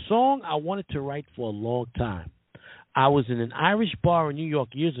Tattoo was a song I wanted to write for a long time. I was in an Irish bar in New York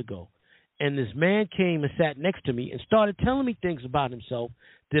years ago, and this man came and sat next to me and started telling me things about himself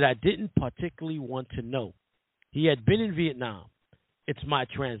that I didn't particularly want to know. He had been in Vietnam. It's my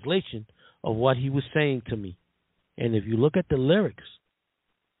translation of what he was saying to me. And if you look at the lyrics,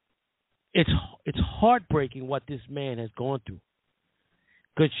 it's heartbreaking what this man has gone through.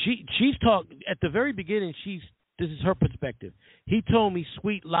 Because she's talking at the very beginning. This is her perspective. He told me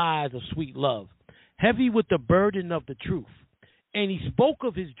sweet lies of sweet love, heavy with the burden of the truth, and he spoke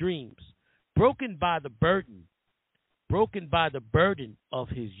of his dreams, broken by the burden of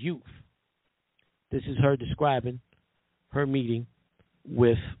his youth. This is her describing her meeting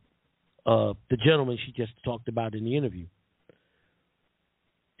with the gentleman she just talked about in the interview.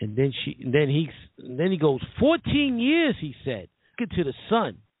 And then he goes, 14 years, he said. Look into the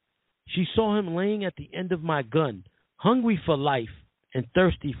sun. She saw him laying at the end of my gun, hungry for life and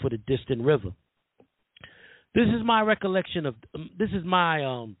thirsty for the distant river. This is my recollection of. This is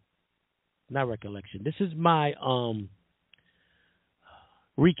my not recollection. This is my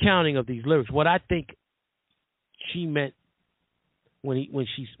recounting of these lyrics. What I think she meant when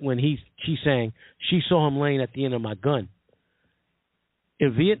she sang, she saw him laying at the end of my gun.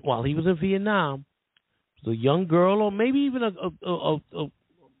 While he was in Vietnam, the young girl, or maybe even an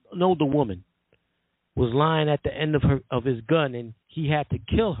older woman, was lying at the end of his gun, and he had to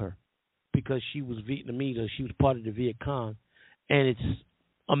kill her because she was Vietnamese, or she was part of the Viet Cong, and it's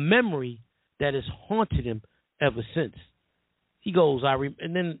a memory that has haunted him ever since. He goes,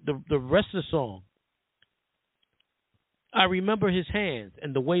 and then the rest of the song. I remember his hands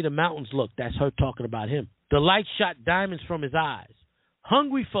and the way the mountains looked. That's her talking about him. The light shot diamonds from his eyes,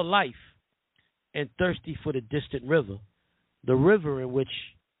 hungry for life and thirsty for the distant river, the river in which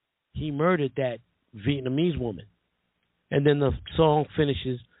he murdered that Vietnamese woman. And then the song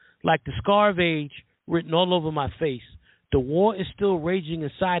finishes, like the scar of age written all over my face, the war is still raging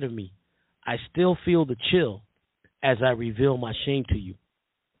inside of me. I still feel the chill as I reveal my shame to you.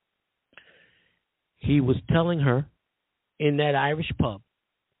 He was telling her in that Irish pub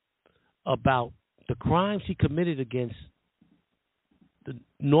about the crimes he committed against the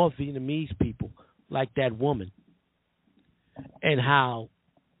North Vietnamese people, like that woman, and how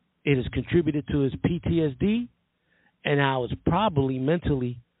it has contributed to his PTSD and how it's probably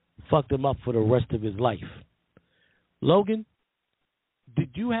mentally fucked him up for the rest of his life. Logan,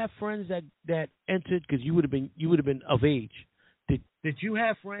 did you have friends that entered, because you would have been of age? Did you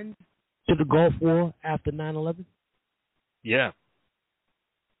have friends to the Gulf War after 9/11? Yeah.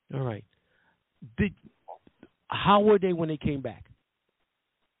 All right. How were they when they came back?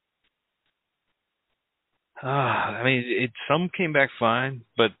 I mean, some came back fine,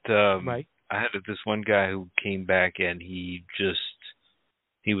 but right. I had this one guy who came back and he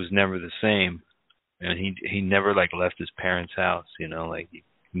was never the same, and he never left his parents' house, he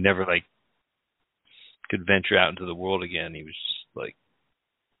never could venture out into the world again. He was just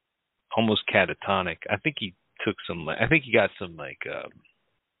almost catatonic. I think he took some. I think he got some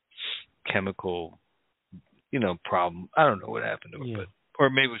chemical, problem. I don't know what happened to it, but or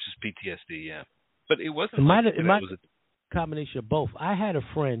maybe it was just PTSD. Yeah, but it wasn't. It might have a combination of both. I had a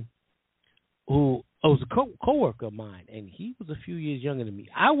friend who was a coworker of mine, and he was a few years younger than me.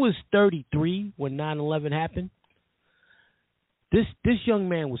 I was 33 when 9/11 happened. This young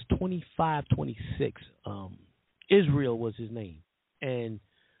man was 25, 26. Israel was his name, and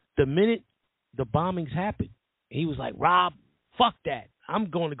the minute the bombings happened, he was like, "Rob, fuck that. I'm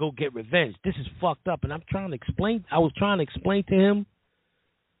going to go get revenge. This is fucked up." And I was trying to explain to him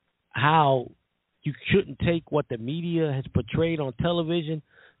how you shouldn't take what the media has portrayed on television.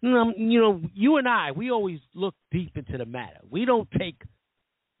 You and I, we always look deep into the matter. We don't take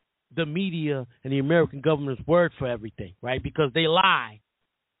the media and the American government's word for everything, right? Because they lie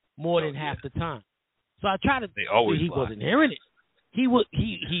more than half the time. So I try to. They always he lie. wasn't hearing it. He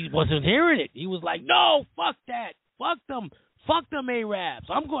wasn't hearing it. He was like, "No, fuck that. Fuck them Arabs."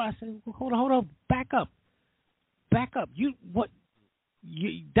 I said, well, hold on, back up. That's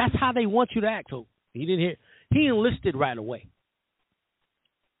how they want you to act. So he didn't hear. He enlisted right away.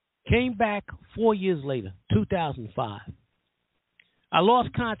 Came back 4 years later, 2005. I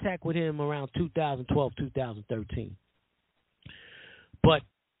lost contact with him around 2012, 2013. But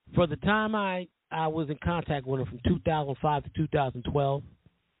for the time I was in contact with him from 2005 to 2012,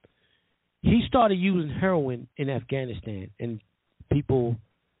 he started using heroin in Afghanistan. And people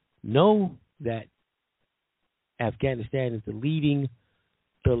know that Afghanistan is the leading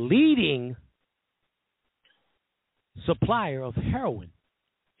supplier of heroin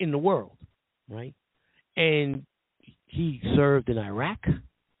in the world, right? And he served in Iraq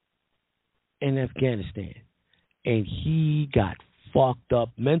and Afghanistan, and he got fucked up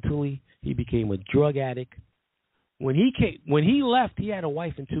mentally. He became a drug addict. When he left, he had a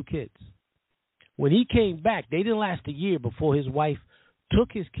wife and 2 kids. When he came back, they didn't last a year before his wife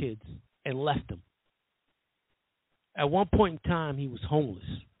took his kids and left him. At one point in time, he was homeless.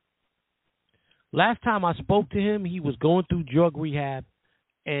 Last time I spoke to him, he was going through drug rehab,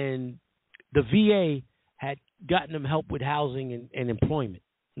 and the VA had gotten him help with housing and employment.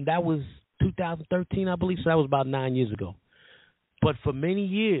 And that was 2013, I believe, so that was about 9 years ago. But for many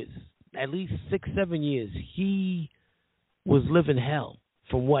years, at least 6-7 years, he was living hell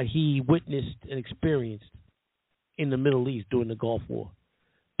from what he witnessed and experienced in the Middle East during the Gulf War.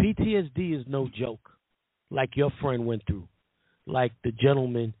 PTSD is no joke, like your friend went through, like the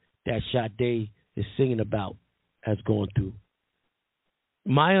gentleman that Sade is singing about has gone through.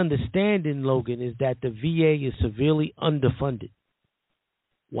 My understanding, Logan, is that the VA is severely underfunded.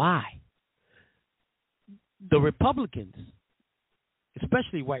 Why? The Republicans,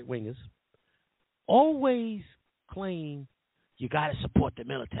 especially right-wingers, always claim you got to support the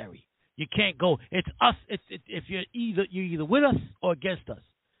military. You can't go. It's us. If you're either with us or against us.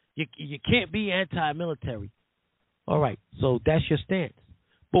 You can't be anti-military. All right, so that's your stance.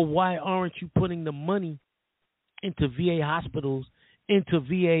 But why aren't you putting the money into VA hospitals, into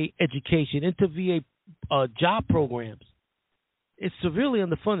VA education, into VA job programs? It's severely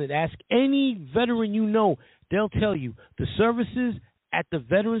underfunded. Ask any veteran you know. They'll tell you the services at the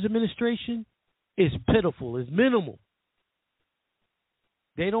Veterans Administration is pitiful, is minimal.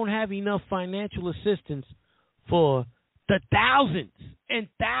 They don't have enough financial assistance for the thousands and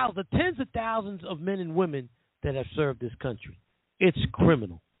thousands, tens of thousands of men and women that have served this country. It's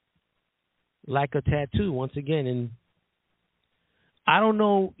criminal. Like a tattoo, once again. And I don't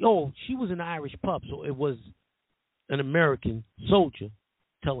know. Oh, she was an Irish pup, so it was an American soldier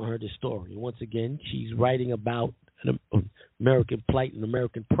telling her this story. And once again, she's writing about an American plight, an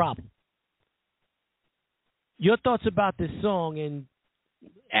American problem. Your thoughts about this song, and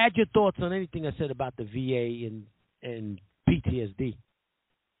add your thoughts on anything I said about the VA and PTSD.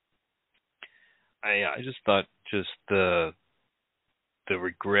 I just thought the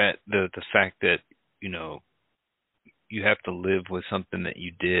regret, the fact that, you have to live with something that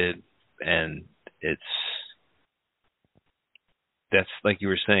you did, and that's like you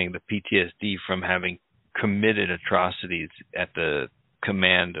were saying, the PTSD from having committed atrocities at the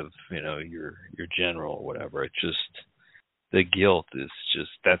command of, your general or whatever. It just, the guilt is just,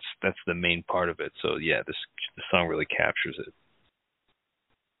 that's the main part of it. So yeah, the song really captures it.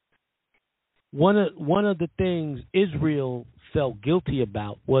 One of the things Israel felt guilty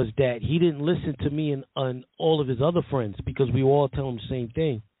about was that he didn't listen to me and all of his other friends, because we were all telling him the same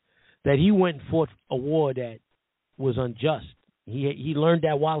thing, that he went and fought a war that was unjust. He learned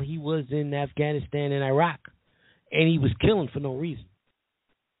that while he was in Afghanistan and Iraq, and he was killing for no reason.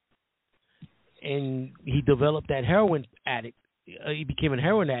 And he developed that heroin addict. He became a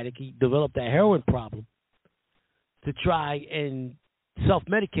heroin addict. He developed that heroin problem to try and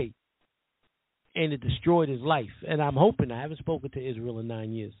self-medicate and it destroyed his life. And I'm hoping, I haven't spoken to Israel in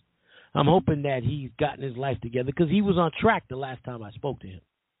 9 years. I'm hoping that he's gotten his life together because he was on track the last time I spoke to him.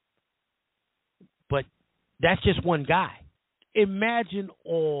 But that's just one guy. Imagine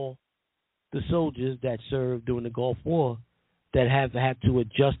all the soldiers that served during the Gulf War that have had to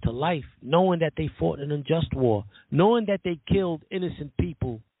adjust to life, knowing that they fought an unjust war, knowing that they killed innocent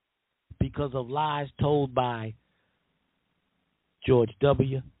people because of lies told by George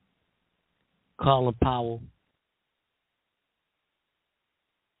W., Colin Powell,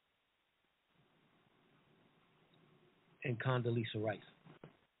 and Condoleezza Rice.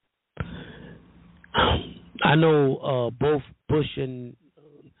 I know both Bush and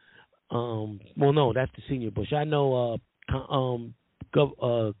no, that's the senior Bush. I know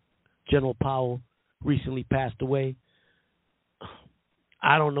General Powell recently passed away.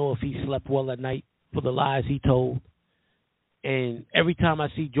 I don't know if he slept well at night for the lies he told. And every time I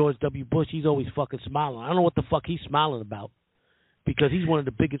see George W. Bush, he's always fucking smiling. I don't know what the fuck he's smiling about because he's one of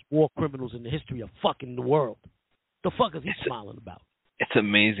the biggest war criminals in the history of fucking the world. The fuck is he smiling about? It's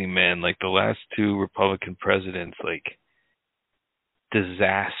amazing, man. Like the last two Republican presidents, like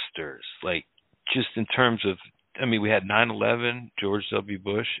disasters. Like just in terms of, I mean, we had 9/11, George W.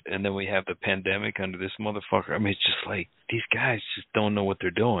 Bush, and then we have the pandemic under this motherfucker. I mean, it's just like these guys just don't know what they're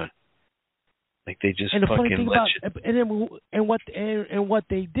doing. Like they just and the fucking funny thing about, what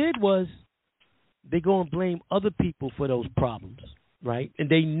they did was they go and blame other people for those problems, right? And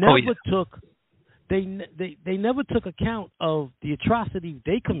they never took they never took account of the atrocities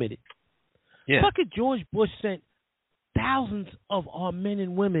they committed. Yeah. Fucking George Bush sent thousands of our men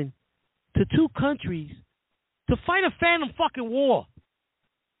and women to two countries to fight a phantom fucking war.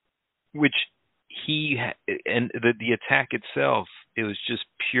 Which and the attack itself, it was just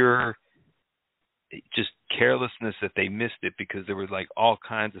pure, just carelessness that they missed it because there were like all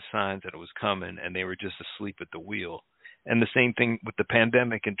kinds of signs that it was coming and they were just asleep at the wheel. And the same thing with the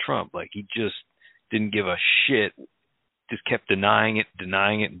pandemic and Trump. Like he just didn't give a shit, just kept denying it,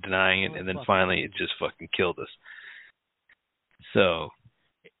 and then finally it just fucking killed us. So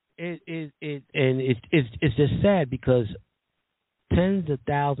it's just sad because tens of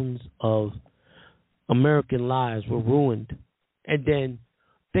thousands of American lives were ruined, and then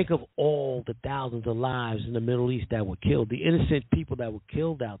think of all the thousands of lives in the Middle East that were killed, the innocent people that were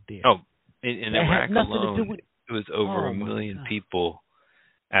killed out there. Oh, in Iraq alone, it was over 1 million people.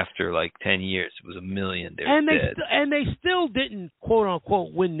 After like 10 years, it was 1 million. They were dead. And they still didn't, quote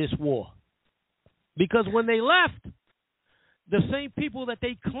unquote, win this war. Because when they left, the same people that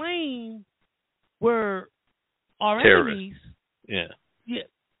they claimed were our enemies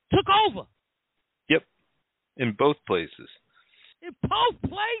took over. Yep. In both places. In both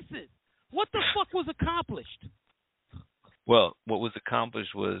places. What the fuck was accomplished? Well, what was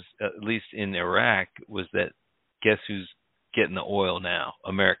accomplished was, at least in Iraq, was that guess who's getting the oil now?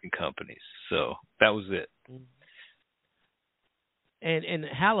 American companies. So that was it. And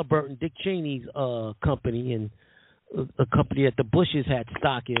Halliburton, Dick Cheney's company, and a company that the Bushes had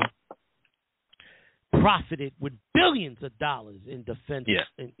stock in, profited with billions of dollars in defense. Yeah.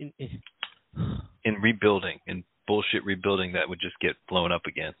 In rebuilding, in bullshit rebuilding that would just get blown up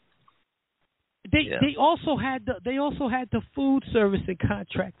again. They also had the food service and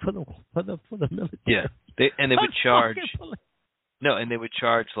contract for the military. Yeah, they would charge they would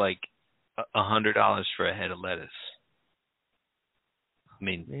charge like $100 for a head of lettuce. I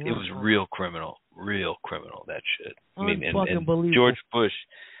mean, it was real criminal that shit. I mean, and George Bush.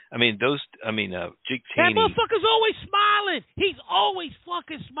 I mean, Dick Cheney. That motherfucker's always smiling. He's always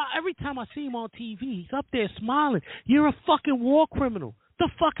fucking smiling. Every time I see him on TV, he's up there smiling. You're a fucking war criminal. The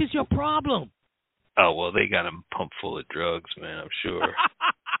fuck is your problem? Oh, well, they got him pumped full of drugs, man, I'm sure.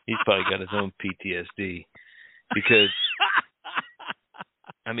 He's probably got his own PTSD. Because,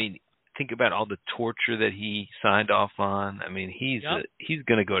 I mean, think about all the torture that he signed off on. I mean, he's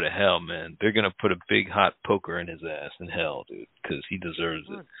going to go to hell, man. They're going to put a big hot poker in his ass in hell, dude, because he deserves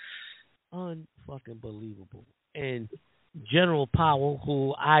it. Unfucking believable. And General Powell,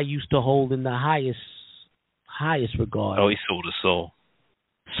 who I used to hold in the highest regard. Oh, he sold his soul.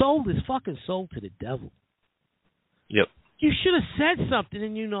 Sold his fucking soul to the devil. Yep. You should have said something,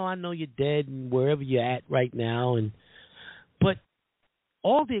 and I know you're dead and wherever you're at right now, but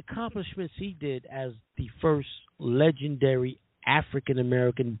all the accomplishments he did as the first legendary African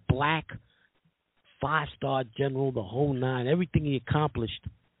American black 5-star general, the whole nine, everything he accomplished,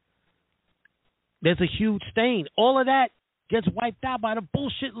 there's a huge stain. All of that gets wiped out by the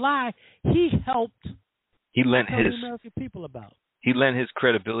bullshit lie he helped. He lent tell the American people about. He lent his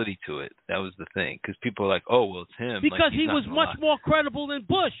credibility to it. That was the thing. Because people are like, oh, well, it's him. Because he was much more credible than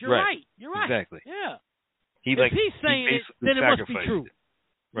Bush. You're right. Right. Exactly. Yeah. If he's saying it, then it must be true.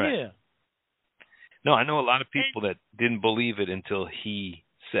 Right. Yeah. No, I know a lot of people that didn't believe it until he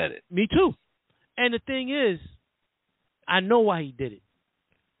said it. Me too. And the thing is, I know why he did it.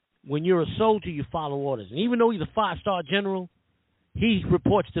 When you're a soldier, you follow orders. And even though he's a 5-star general, he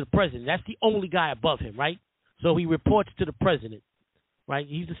reports to the president. That's the only guy above him, right? So he reports to the president, right?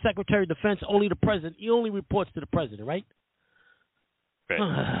 He's the Secretary of Defense, only the president. He only reports to the president, right?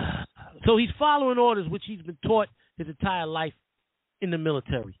 Right. So he's following orders, which he's been taught his entire life in the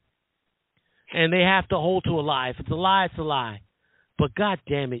military. And they have to hold to a lie. If it's a lie, it's a lie. But God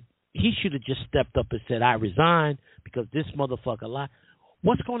damn it, he should have just stepped up and said, I resign because this motherfucker lied.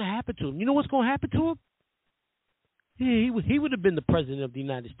 What's going to happen to him? You know what's going to happen to him? He would have been the president of the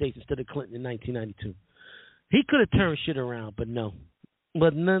United States instead of Clinton in 1992. He could have turned shit around, but no.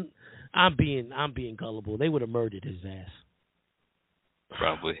 But none. I'm being gullible. They would have murdered his ass.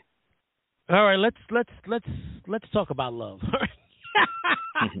 Probably. All right, let's talk about love.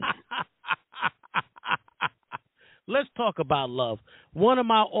 Let's talk about love. One of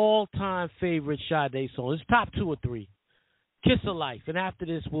my all-time favorite Sade songs. It's top 2 or 3. Kiss of Life. And after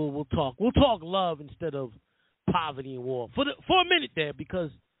this, we'll talk. We'll talk love instead of poverty and war for a minute there,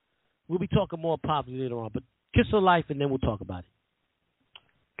 because we'll be talking more poverty later on. But Kiss of Life, and then we'll talk about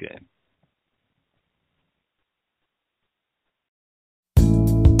it. Okay.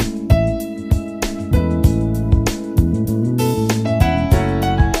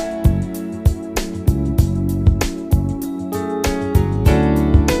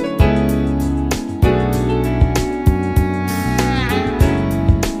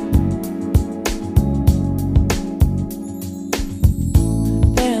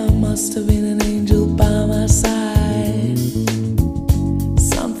 Must have been an angel by my side.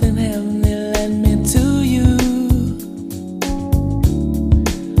 Something heavenly led me to you.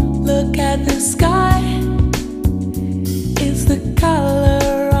 Look at the sky. It's the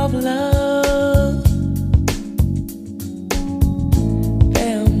color of love.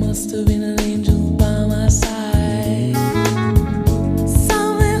 There must have been an angel by my side.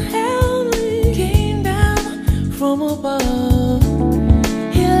 Something heavenly came down from above.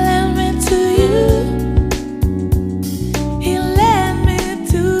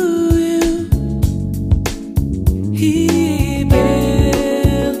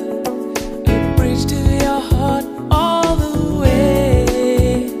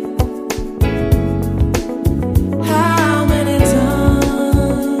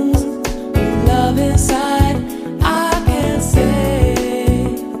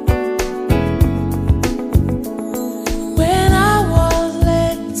 When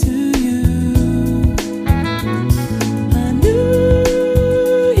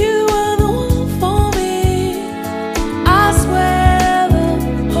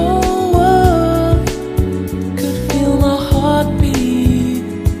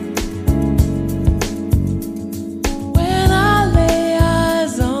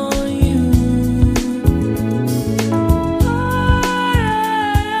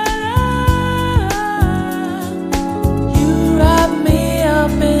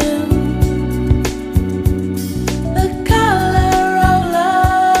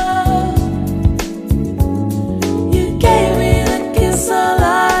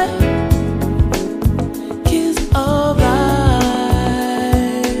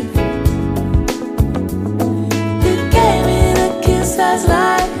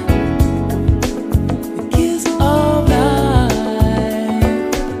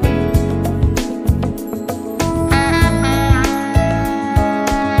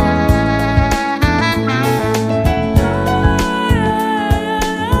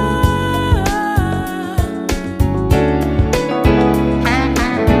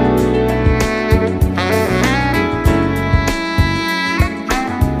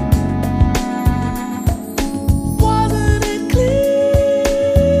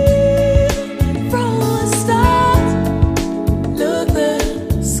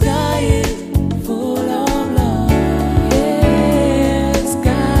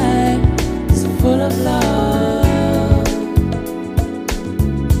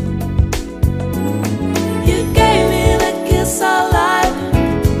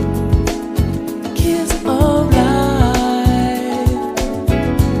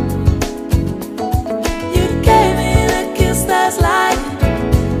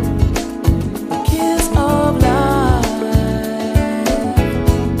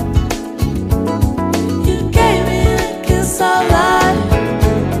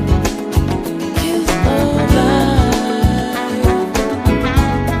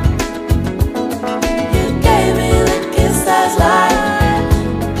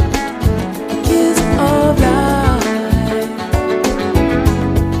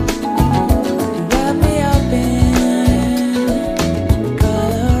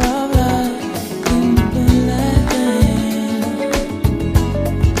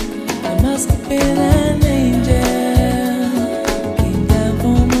feel an angel came down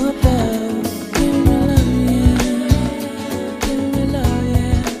from above. Give me love, yeah. Give me love,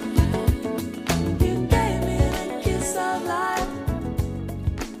 yeah. You gave me the kiss of life.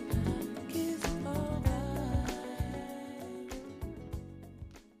 Kiss of life.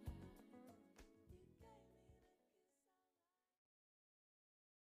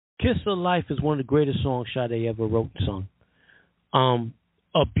 Kiss of Life is one of the greatest songs Sade ever wrote and sung.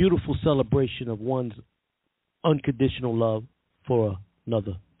 A beautiful celebration of one's unconditional love for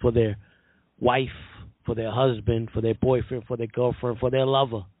another, for their wife, for their husband, for their boyfriend, for their girlfriend, for their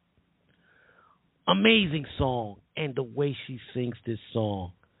lover. Amazing song. And the way she sings this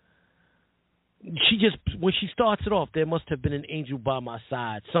song. When she starts it off, there must have been an angel by my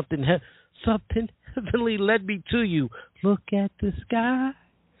side. Something heavenly led me to you. Look at the sky.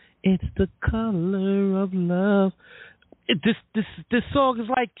 It's the color of love. This song is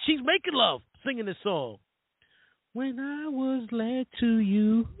like she's making love singing this song. When I was led to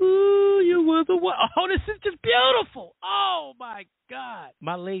you, ooh, you were the one. Oh, this is just beautiful. Oh, my God.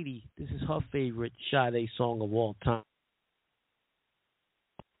 My lady, this is her favorite Sade song of all time.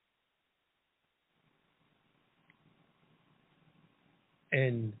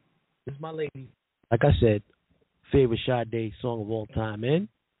 And this is my lady, like I said, favorite Sade song of all time. And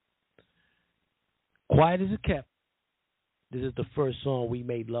Quiet as It Kept. This is the first song we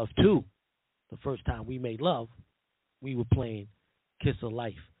made love to. The first time we made love, we were playing Kiss of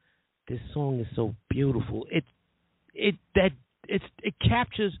Life. This song is so beautiful. It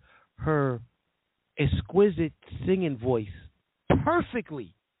captures her exquisite singing voice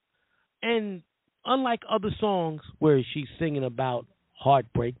perfectly. And unlike other songs where she's singing about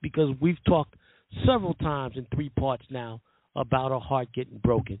heartbreak, because we've talked several times in 3 parts now about her heart getting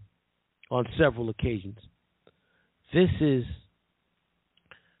broken on several occasions. This is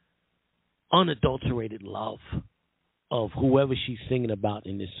unadulterated love of whoever she's singing about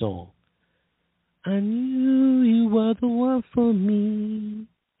in this song. I knew you were the one for me.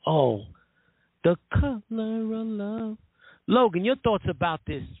 Oh, the color of love. Logan, your thoughts about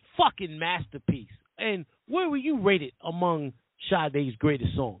this fucking masterpiece, and where will you rate it among Sade's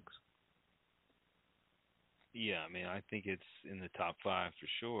greatest songs? Yeah, I mean, I think it's in the top 5 for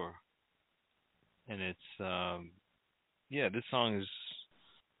sure. And it's, yeah, this song is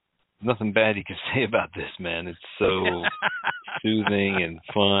nothing bad you can say about this, man. It's so soothing and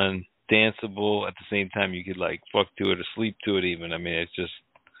fun, danceable. At the same time, you could like fuck to it or sleep to it even. I mean, it's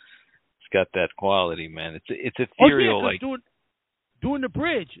got that quality, man. It's ethereal. Like doing the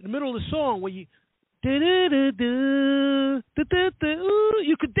bridge in the middle of the song where you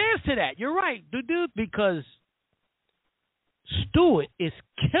you could dance to that. You're right, because Stewart is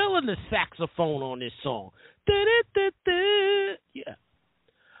killing the saxophone on this song. Yeah.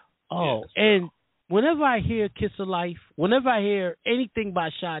 Oh, yeah, and whenever I hear Kiss of Life, whenever I hear anything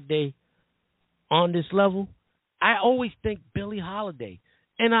by Sade on this level, I always think Billie Holiday.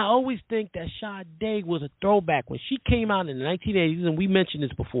 And I always think that Sade was a throwback. When she came out in the 1980s, and we mentioned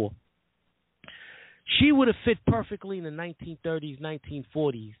this before, she would have fit perfectly in the 1930s,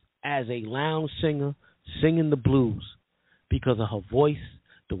 1940s as a lounge singer singing the blues because of her voice,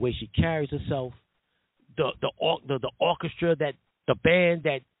 the way she carries herself, the orchestra, that the band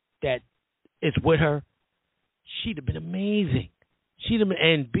that is with her. She'd have been amazing.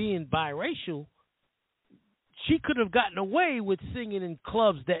 And being biracial, she could have gotten away with singing in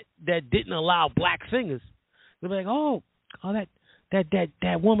clubs that didn't allow black singers. They'd be like, oh,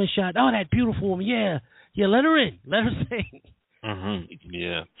 that woman shot. Oh, that beautiful woman. Yeah, let her in. Let her sing. Mm-hmm.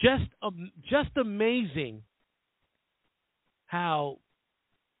 Yeah. Just amazing how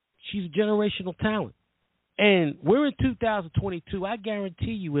she's a generational talent. And we're in 2022. I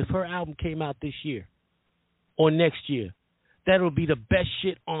guarantee you, if her album came out this year or next year, that'll be the best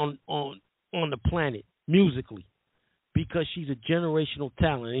shit on the planet musically, because she's a generational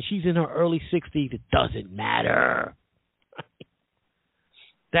talent and she's in her early 60s. It doesn't matter.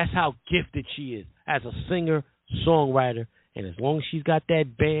 That's how gifted she is as a singer, songwriter, and as long as she's got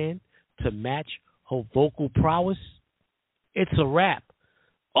that band to match her vocal prowess, it's a wrap.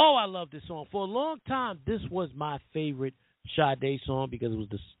 Oh, I love this song. For a long time, this was my favorite Sade song because it was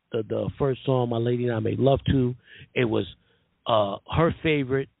the first song my lady and I made love to. It was her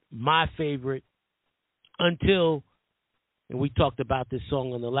favorite, my favorite, until, and we talked about this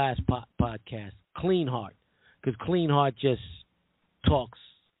song on the last podcast, Clean Heart, because Clean Heart just talks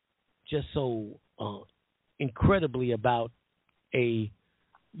just so incredibly about a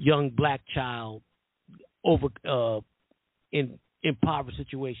young black child in impoverished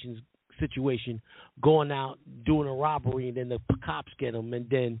situation, going out doing a robbery, and then the cops get him, and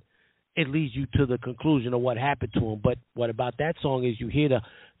then it leads you to the conclusion of what happened to him. But what about that song is you hear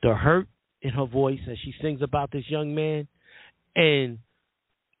the hurt in her voice as she sings about this young man, and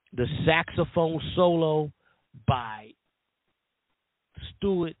the saxophone solo by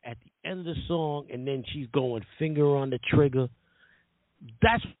Stewart at the end of the song, and then she's going finger on the trigger.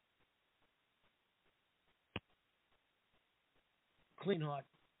 That's Clean Heart,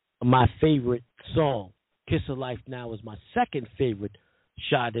 my favorite song. Kiss of Life Now is my second favorite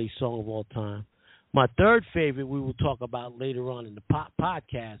Sade song of all time. My third favorite we will talk about later on in the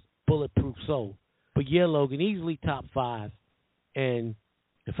podcast, Bulletproof Soul. But yeah, Logan, easily top 5. And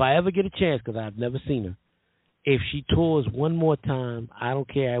if I ever get a chance, because I've never seen her, if she tours one more time, I don't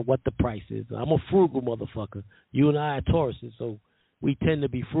care what the price is. I'm a frugal motherfucker. You and I are Tauruses, so we tend to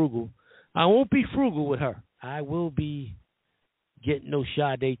be frugal. I won't be frugal with her. I will be getting those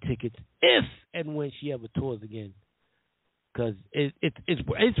Sade tickets if and when she ever tours again, because it's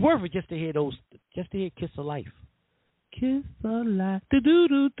worth it just to hear those, just to hear Kiss of Life, Kiss of Life, do do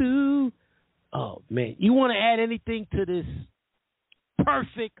do do. Oh man, you want to add anything to this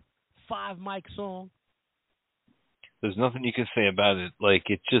perfect 5 mic song? There's nothing you can say about it. Like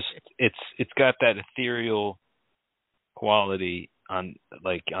it's got that ethereal quality on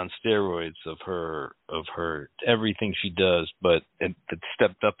steroids of her everything she does, but it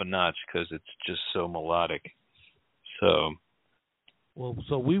stepped up a notch because it's just so melodic. So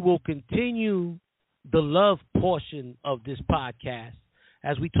we will continue the love portion of this podcast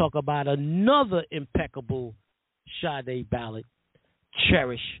as we talk about another impeccable Sade ballad,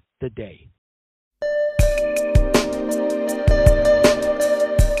 Cherish the Day.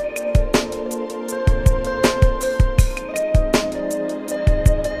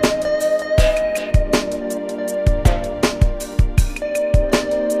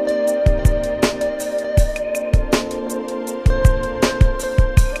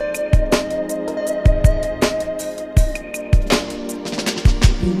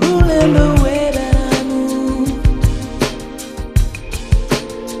 Ruling the way that I move,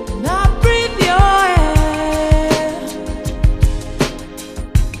 and I breathe your air.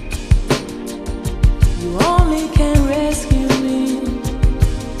 You only can rescue me.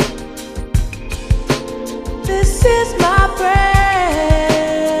 This is my prayer.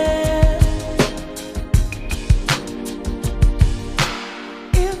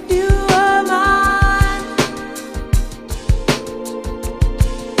 If you are mine,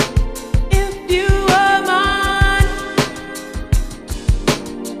 if you are mine,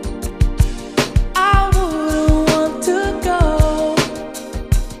 I wouldn't want to go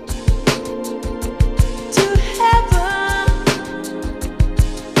to heaven.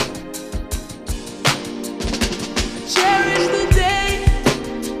 Cherish the day.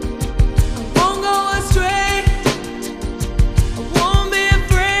 I won't go astray. I won't be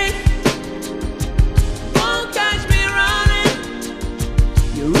afraid. Won't catch me running.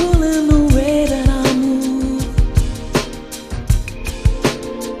 You're ruling the way that I move.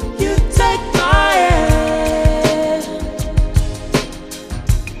 You take my hand.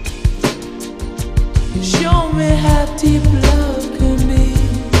 You show me how deep love can be.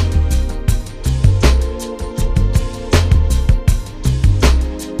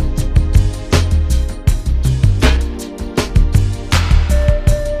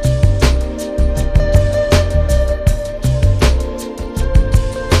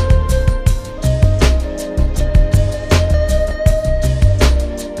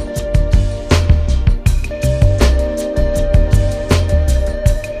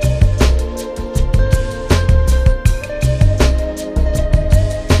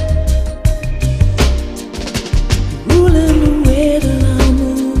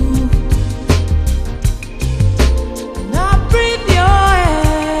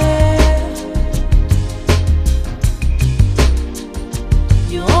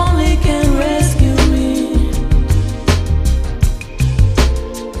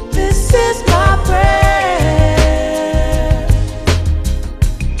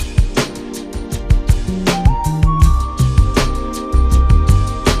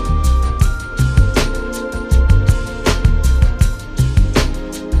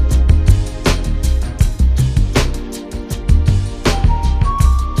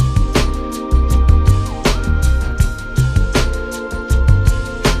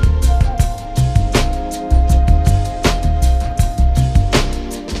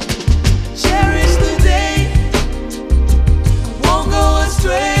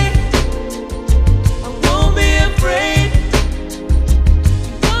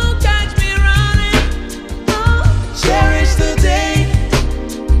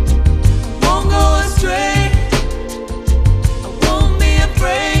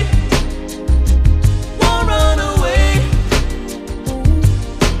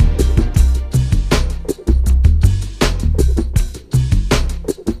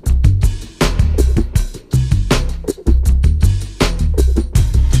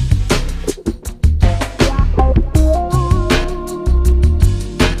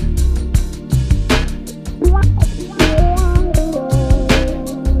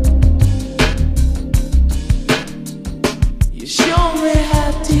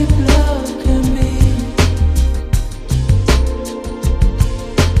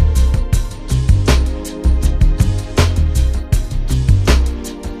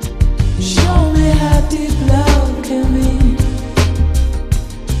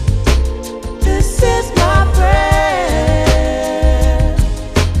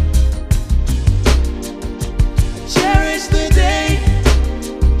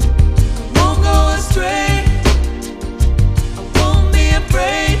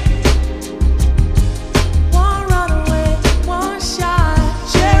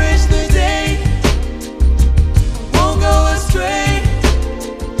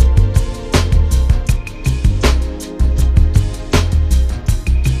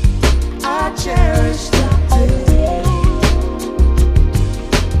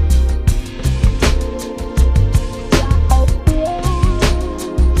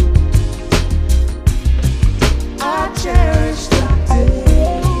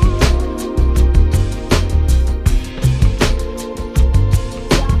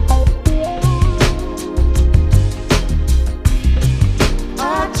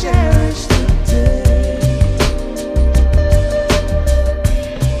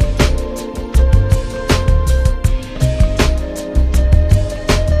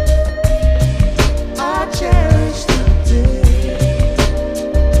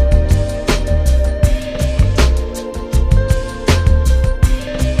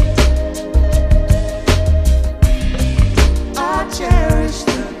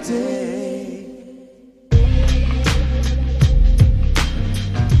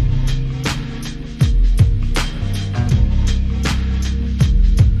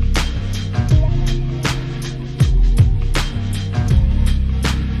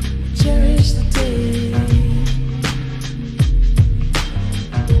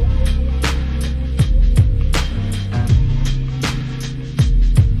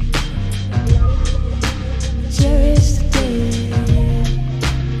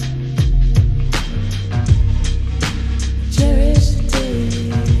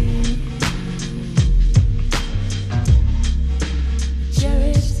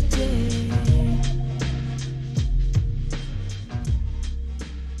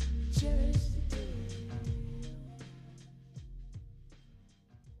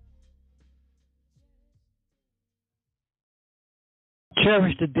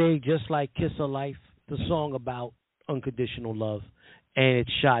 Cherish the Day, just like Kiss of Life, the song about unconditional love. And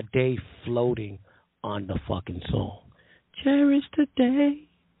it's Sade floating on the fucking song. Cherish the day,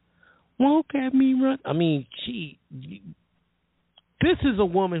 won't get me run. I mean, this is a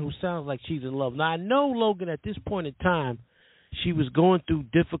woman who sounds like she's in love. Now, I know, Logan, at this point in time, she was going through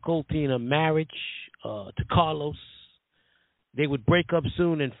difficulty in a marriage to Carlos. They would break up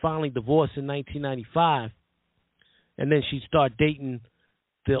soon and finally divorce in 1995. And then she'd start dating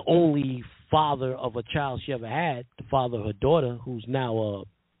the only father of a child she ever had, the father of her daughter, who's now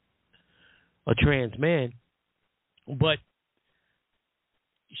a trans man. But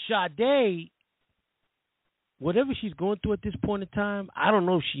Sade, whatever she's going through at this point in time, I don't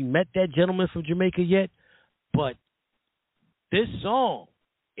know if she met that gentleman from Jamaica yet, but this song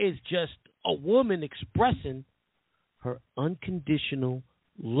is just a woman expressing her unconditional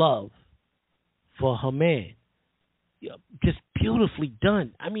love for her man. Just beautifully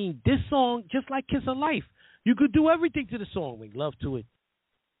done. I mean, this song, just like Kiss of Life, you could do everything to the song. Make love to it.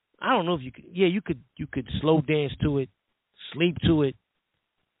 I don't know if you could. Yeah, you could slow dance to it, sleep to it,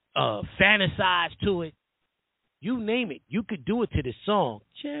 fantasize to it. You name it. You could do it to this song.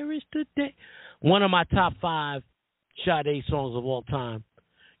 Cherish the day. One of my top 5 Sade songs of all time.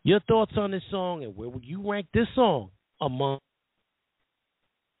 Your thoughts on this song, and where would you rank this song among?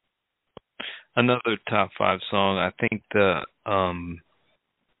 Another top 5 song. I think the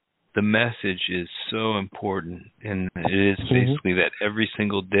message is so important, and it is basically that every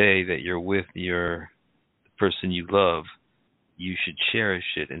single day that you're with the person you love, you should cherish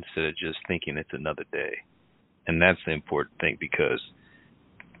it instead of just thinking it's another day. And that's the important thing, because,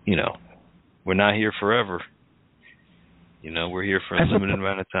 we're not here forever. We're here for a limited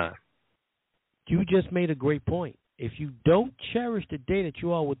amount of time. You just made a great point. If you don't cherish the day that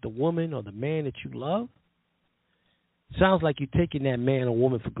you are with the woman or the man that you love, sounds like you're taking that man or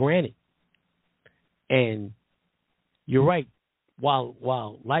woman for granted. And you're right.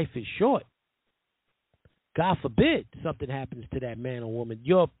 While life is short, God forbid something happens to that man or woman,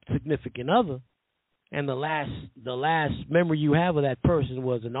 your significant other, and the last memory you have of that person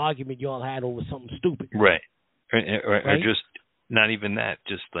was an argument you all had over something stupid. Right. Or just not even that,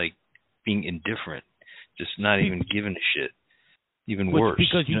 just like being indifferent, just not even giving a shit. Even worse.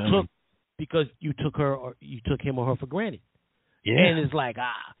 Because you took her or you took him or her for granted. Yeah. And it's like,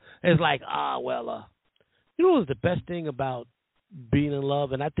 you know what's the best thing about being in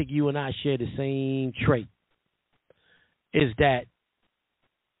love, and I think you and I share the same trait, is that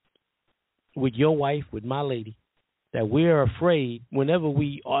with your wife, with my lady, that we're afraid whenever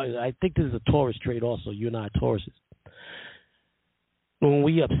we are. I think this is a Taurus trait also. You and I are Tauruses. When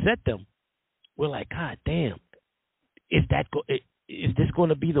we upset them, we're like, God damn, is this going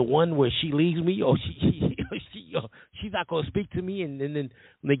to be the one where she leaves me, or she's not going to speak to me? And then when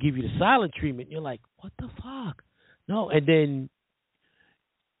they give you the silent treatment, you're like, what the fuck? No, and then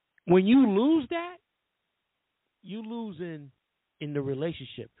when you lose that, you lose in the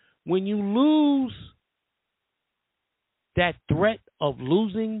relationship. When you lose that threat of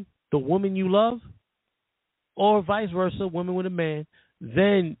losing the woman you love, or vice versa, woman with a man,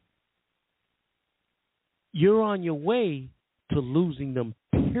 then you're on your way to losing them,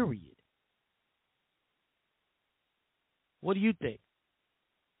 period. What do you think?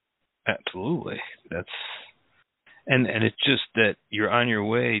 Absolutely. And it's just that you're on your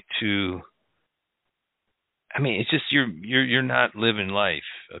way to, it's just you're not living life,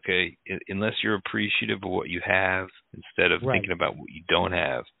 okay? Unless you're appreciative of what you have instead of thinking about what you don't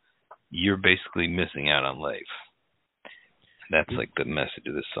have, you're basically missing out on life. That's like the message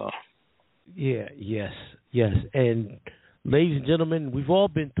of this song. Yeah, yes. And ladies and gentlemen, we've all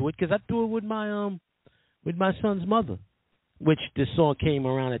been through it, because I threw it with my son's mother, which this song came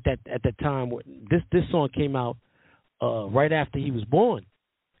around at that time. This song came out right after he was born,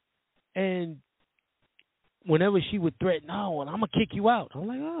 and whenever she would threaten, "No, and I'm gonna kick you out," I'm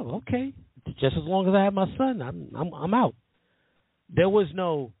like, "Oh, okay. Just as long as I have my son, I'm out." There was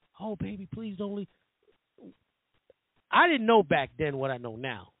no, "Oh, baby, please don't leave." I didn't know back then what I know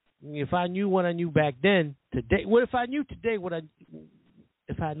now. If I knew what I knew back then, today, what if I knew today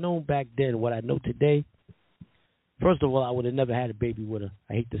if I had known back then what I know today? First of all, I would have never had a baby with her.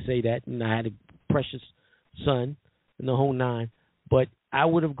 I hate to say that, and I had a precious son and the whole nine. But I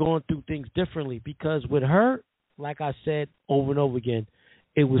would have gone through things differently, because with her, like I said over and over again,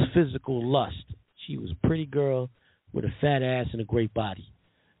 it was physical lust. She was a pretty girl with a fat ass and a great body.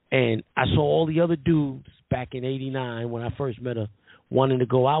 And I saw all the other dudes back in '89 when I first met her wanting to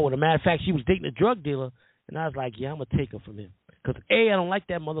go out with her. Matter of fact, she was dating a drug dealer, and I was like, yeah, I'm going to take her from him. Because A, I don't like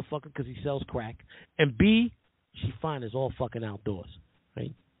that motherfucker because he sells crack, and B, she fine as all fucking outdoors.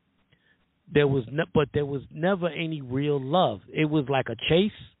 right? But there was never any real love. It was like a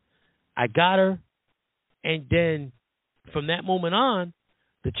chase. I got her, and then from that moment on,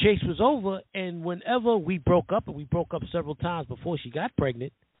 the chase was over. And whenever we broke up, and we broke up several times before she got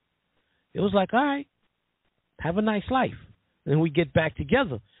pregnant, it was like, all right, have a nice life, and we get back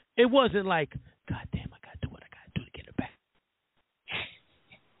together. It wasn't like, God damn, I got to do what I got to do to get her back.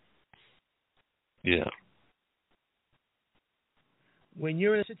 Yeah. When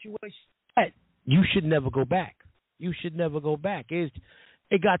you're in a situation like that, you should never go back. You should never go back. It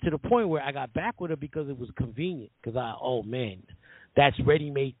got to the point where I got back with her because it was convenient. Because oh man, that's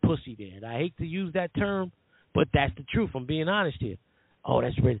ready-made pussy there. And I hate to use that term, but that's the truth. I'm being honest here. Oh,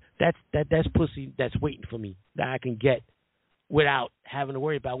 that's ready. That's pussy that's waiting for me that I can get without having to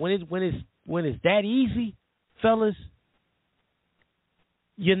worry about. When it's that easy, fellas,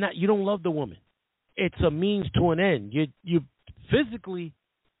 you don't love the woman. It's a means to an end. You physically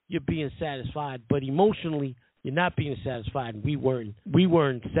you're being satisfied, but emotionally you're not being satisfied. We weren't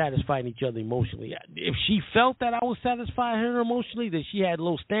satisfying each other emotionally. If she felt that I was satisfying her emotionally, then she had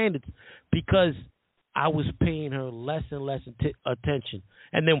low standards because I was paying her less and less attention.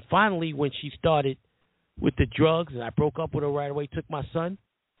 And then finally, when she started with the drugs and I broke up with her right away, took my son,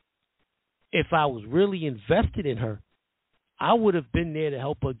 if I was really invested in her, I would have been there to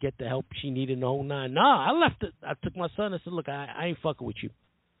help her get the help she needed in the whole nine. Nah, I left it. I took my son and said, look, I ain't fucking with you.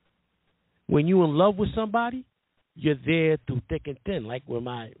 When you in love with somebody, you're there through thick and thin. Like when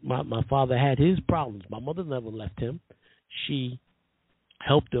my father had his problems, my mother never left him. She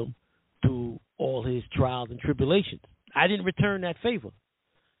helped him through all his trials and tribulations. I didn't return that favor.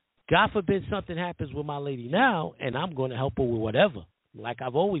 God forbid something happens with my lady now, and I'm going to help her with whatever, like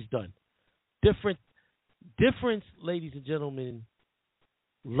I've always done. Difference, ladies and gentlemen,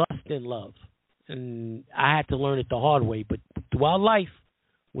 lust and love. And I had to learn it the hard way. But throughout life,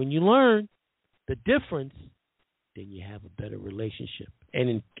 when you learn the difference, then you have a better relationship.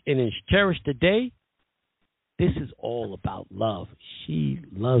 And in Cherish the Day, this is all about love. She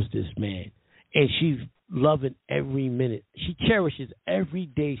loves this man, and she's loving every minute. She cherishes every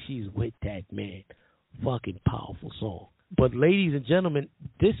day she's with that man. Fucking powerful song. But ladies and gentlemen,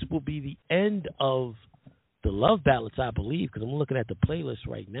 this will be the end of the love ballads, I believe, because I'm looking at the playlist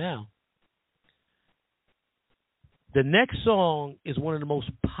right now. The next song is one of the most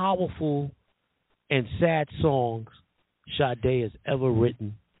powerful and sad songs Sade has ever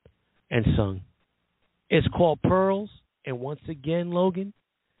written and sung. It's called Pearls, and once again, Logan,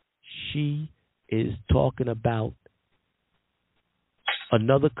 she is talking about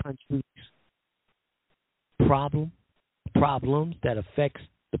another country's problems that affects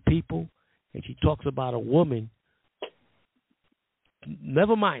the people, and she talks about a woman,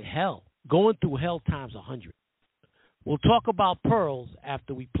 never mind hell, going through hell times 100. We'll talk about Pearls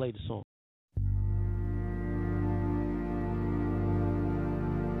after we play the song.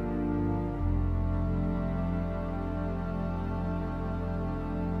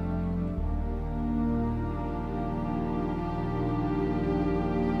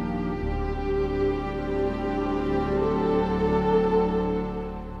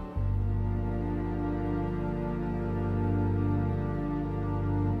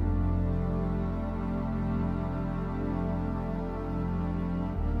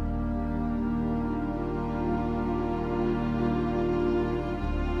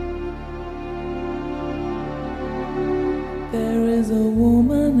 There is a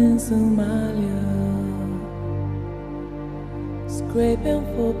woman in Somalia scraping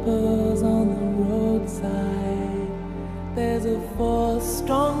for pearls on the roadside. There's a force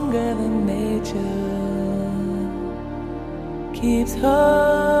stronger than nature, keeps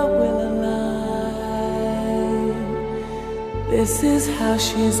her will alive. This is how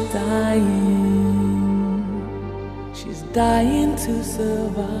she's dying. She's dying to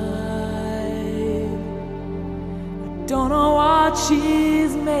survive. Don't know what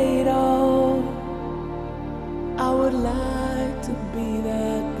she's made of. I would like to be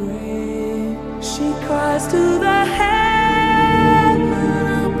that brave. She cries to the heaven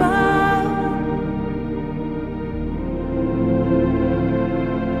above.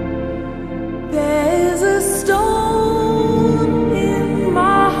 There's a stone in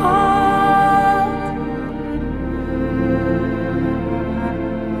my heart.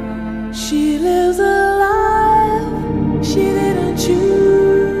 She lives a life she didn't choose.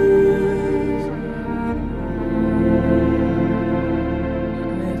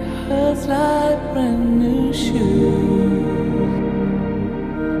 And it hurts like brand new shoes.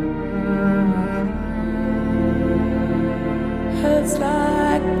 Hurts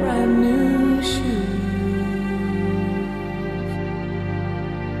like brand new shoes.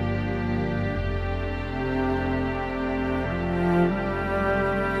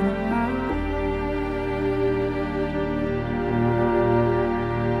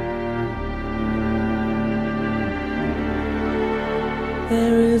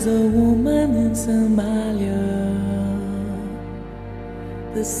 is a woman in Somalia.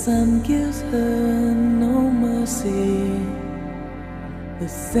 The sun gives her no mercy. The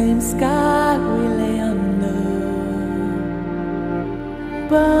same sky we lay under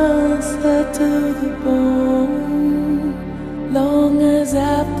burns her to the bone. Long as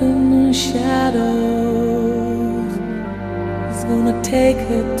afternoon shadows is gonna take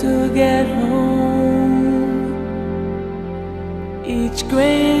her to get home. Each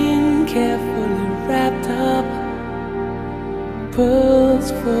grain carefully wrapped up,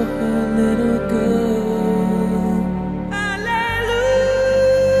 pearls for her little girl.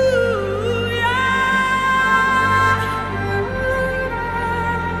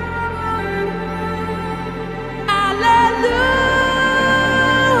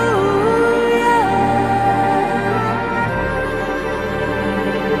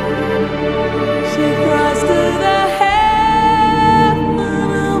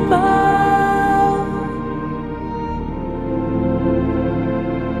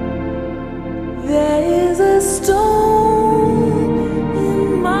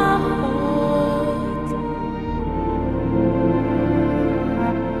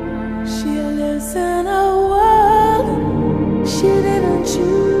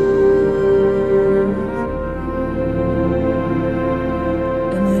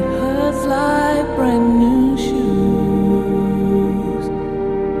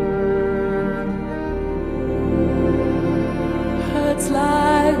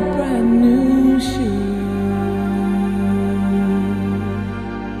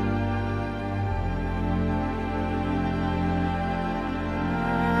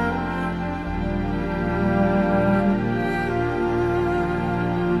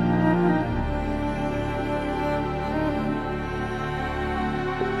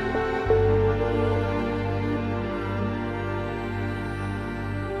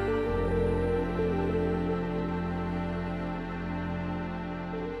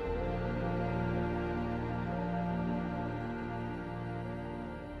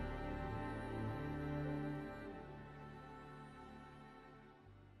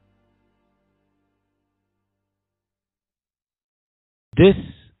 This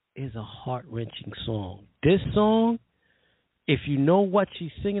is a heart-wrenching song. This song, if you know what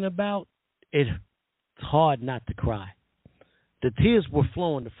she's singing about, it's hard not to cry. The tears were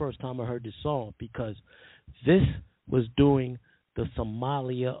flowing the first time I heard this song because this was during the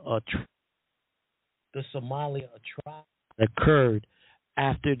Somalia atrocity that occurred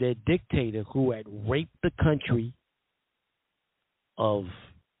after their dictator, who had raped the country of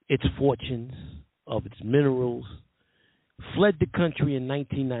its fortunes, of its minerals, fled the country in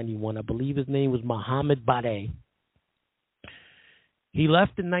 1991. I believe his name was Mohammed Badeh. He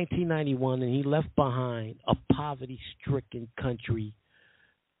left in 1991, and he left behind a poverty-stricken country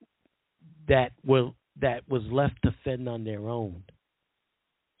that was left to fend on their own.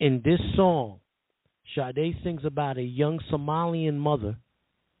 In this song, Sade sings about a young Somalian mother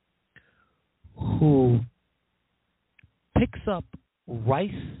who picks up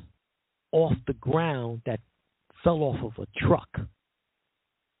rice off the ground that fell off of a truck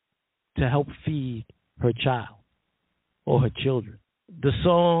to help feed her child or her children. The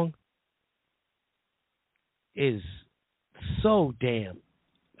song is so damn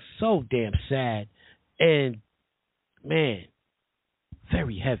sad and, man,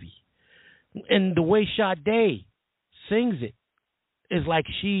 very heavy. And the way Sade sings it is like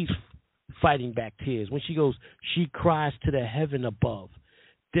she's fighting back tears. When she goes, she cries to the heaven above.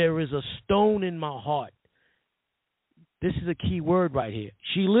 There is a stone in my heart. This is a key word right here.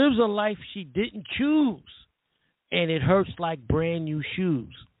 She lives a life she didn't choose, and it hurts like brand new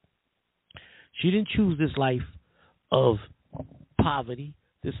shoes. She didn't choose this life of poverty,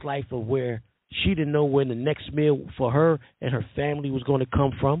 this life of where she didn't know when the next meal for her and her family was going to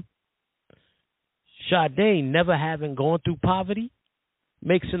come from. Sade, never having gone through poverty,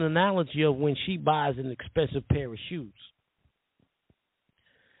 makes an analogy of when she buys an expensive pair of shoes.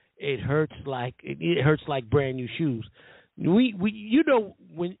 It hurts like brand new shoes. We you know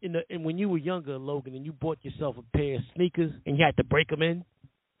when you were younger, Logan, and you bought yourself a pair of sneakers and you had to break them in,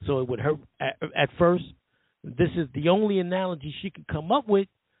 so it would hurt at first. This is the only analogy she could come up with,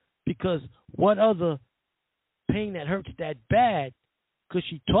 because what other pain that hurts that bad could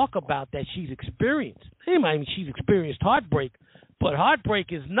she talk about that she's experienced? I mean, she's experienced heartbreak, but heartbreak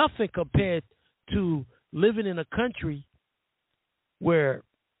is nothing compared to living in a country where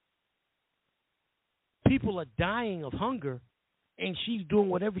people are dying of hunger, and she's doing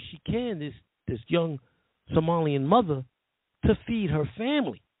whatever she can, this young Somalian mother, to feed her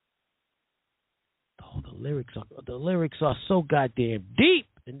family. Oh, the lyrics are so goddamn deep.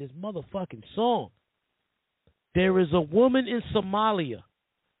 in this motherfucking song. There is a woman in Somalia.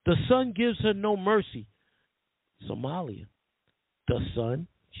 The sun gives her no mercy. Somalia. The sun,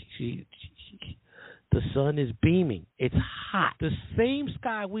 the sun is beaming. It's hot. The same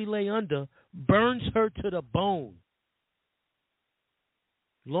sky we lay under burns her to the bone.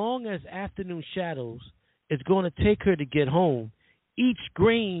 Long as afternoon shadows is going to take her to get home, each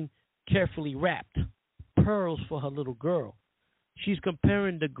grain carefully wrapped, pearls for her little girl. She's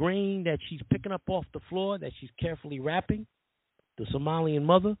comparing the grain that she's picking up off the floor that she's carefully wrapping, the Somalian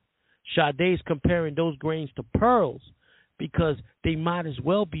mother. Sade's comparing those grains to pearls because they might as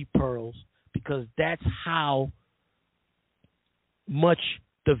well be pearls because that's how much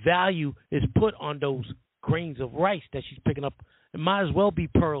the value is put on those grains of rice that she's picking up. It might as well be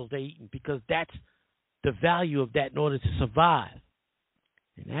pearls they're eating because that's the value of that in order to survive.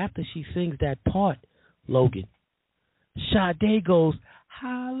 And after she sings that part, Logan, Sade goes,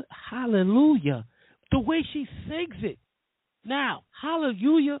 hallelujah, the way she sings it. Now,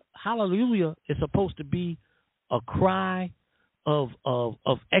 hallelujah is supposed to be a cry of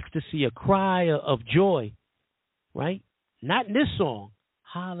ecstasy, a cry of joy, right? Not in this song.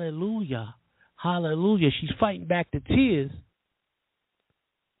 Hallelujah, hallelujah. She's fighting back the tears,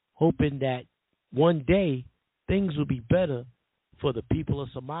 hoping that one day things will be better for the people of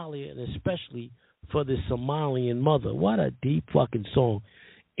Somalia and especially for this Somalian mother. What a deep fucking song.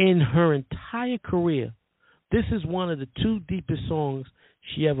 In her entire career, this is one of the two deepest songs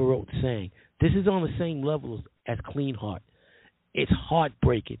she ever wrote and sang. This is on the same level as Clean Heart. It's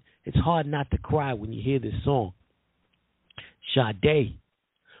heartbreaking. It's hard not to cry when you hear this song. Sade,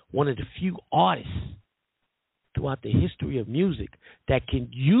 one of the few artists throughout the history of music that can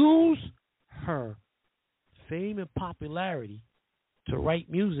use her fame and popularity to write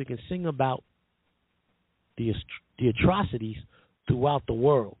music and sing about the atrocities throughout the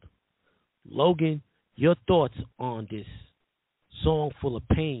world. Logan, your thoughts on this song full of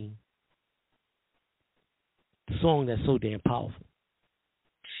pain, the song that's so damn powerful?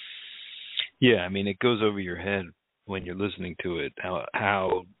 Yeah, I mean, it goes over your head when you're listening to it,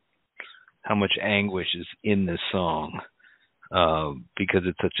 how much anguish is in this song, because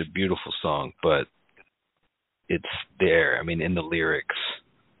it's such a beautiful song, but it's there, I mean, in the lyrics.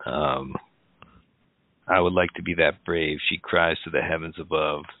 I would like to be that brave. She cries to the heavens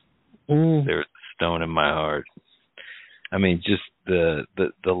above. There's a stone in my heart. I mean, just the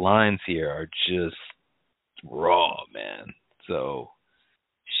lines here are just raw, man. So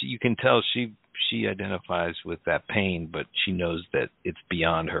you can tell she identifies with that pain, but she knows that it's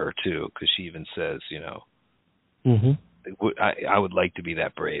beyond her too, because she even says, you know, I would like to be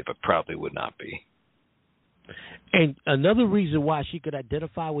that brave, but probably would not be. And another reason why she could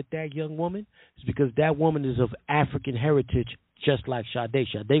identify with that young woman is because that woman is of African heritage, just like Sade.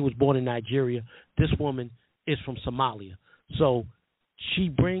 Sade was born in Nigeria. This woman is from Somalia. So she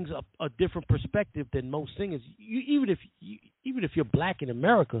brings a different perspective than most singers. Even if you're black in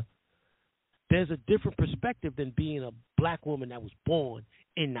America, there's a different perspective than being a black woman that was born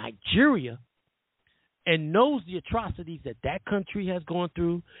in Nigeria and knows the atrocities that country has gone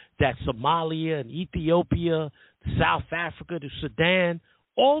through, that Somalia and Ethiopia, South Africa, the Sudan,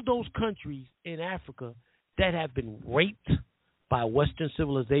 all those countries in Africa that have been raped by Western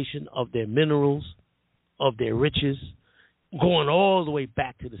civilization of their minerals, of their riches, going all the way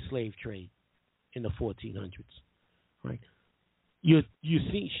back to the slave trade in the 1400s, right? You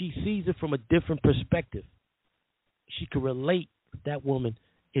see, she sees it from a different perspective. She can relate. That woman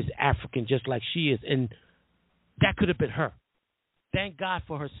is African just like she is, and that could have been her. Thank God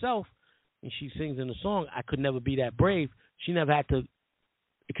for herself, and she sings in the song, I could never be that brave. She never had to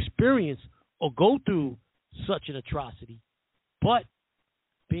experience or go through such an atrocity, but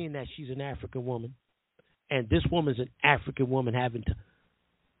being that she's an African woman, and this woman's an African woman having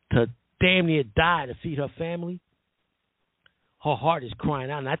to damn near die to feed her family, her heart is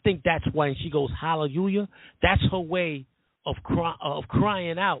crying out. And I think that's when she goes, hallelujah. That's her way of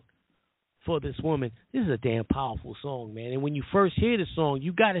crying out for this woman. This is a damn powerful song, man. And when you first hear the song,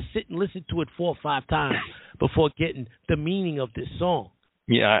 you got to sit and listen to it 4 or 5 times before getting the meaning of this song.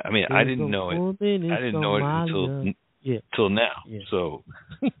 Yeah, I mean, I didn't know it. I didn't know it until now. Yeah. So,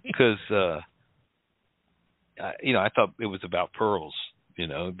 because, I thought it was about pearls,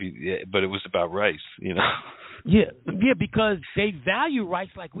 but it was about rice, Yeah, because they value rice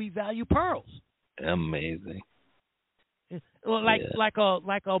like we value pearls. Amazing. Well,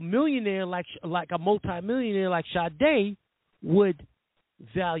 like a millionaire, like a multimillionaire like Sade would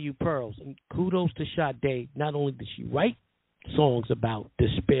value pearls. And kudos to Sade. Not only did she write songs about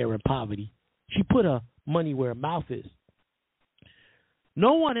despair and poverty, she put her money where her mouth is.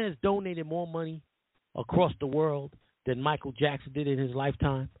 No one has donated more money across the world than Michael Jackson did in his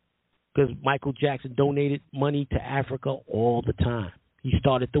lifetime, because Michael Jackson donated money to Africa all the time. He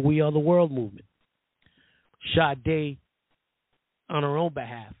started the We Are the World movement. Sade, on her own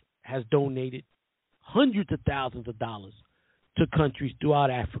behalf, has donated hundreds of thousands of dollars to countries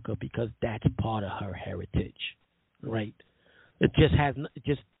throughout Africa because that's part of her heritage, right? It just has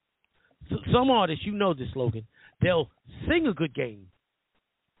some artists, you know this slogan, they'll sing a good game,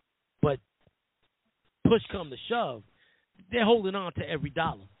 but push come to shove, they're holding on to every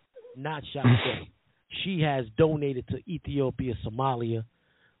dollar. Not Sade. She has donated to Ethiopia, Somalia.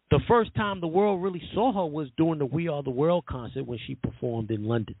 The first time the world really saw her was during the We Are the World concert when she performed in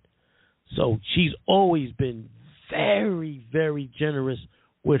London. So she's always been very, very generous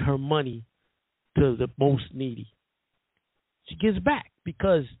with her money to the most needy. She gives back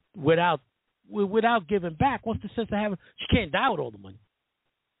because without giving back, what's the sense of having? She can't die with all the money.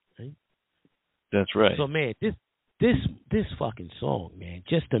 Right? That's right. So man, this fucking song, man,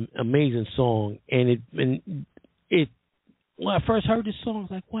 just an amazing song, and it. When I first heard this song, I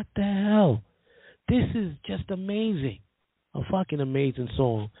was like, what the hell? This is just amazing. A fucking amazing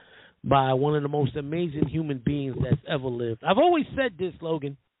song by one of the most amazing human beings that's ever lived. I've always said this,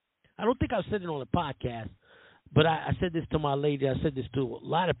 Logan. I don't think I've said it on the podcast, but I said this to my lady. I said this to a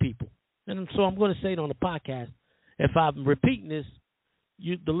lot of people. And so I'm going to say it on the podcast. If I'm repeating this,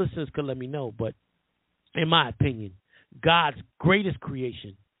 the listeners could let me know. But in my opinion, God's greatest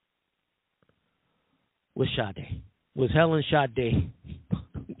creation was Sade. Was Helen Sade.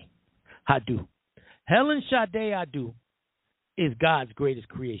 Adu. Helen Sade Adu is God's greatest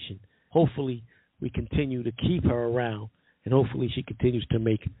creation. Hopefully, we continue to keep her around, and hopefully she continues to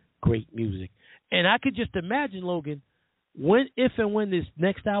make great music. And I could just imagine, Logan, if and when this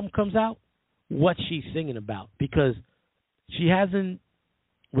next album comes out, what she's singing about. Because she hasn't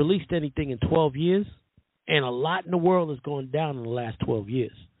released anything in 12 years, and a lot in the world has gone down in the last 12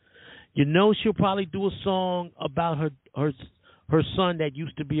 years. You know she'll probably do a song about her son that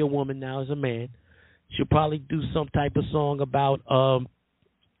used to be a woman, now is a man. She'll probably do some type of song about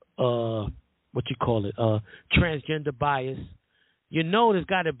transgender bias. You know there's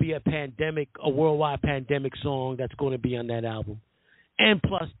got to be a worldwide pandemic song that's going to be on that album, and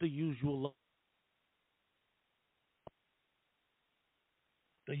plus the usual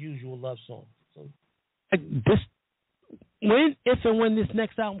love song. So if and when this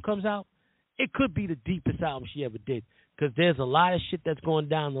next album comes out, it could be the deepest album she ever did, because there's a lot of shit that's going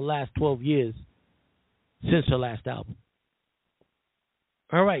down the last 12 years since her last album.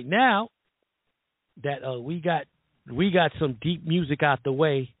 All right, now that we got some deep music out the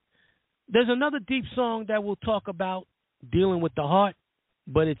way, there's another deep song that we'll talk about dealing with the heart,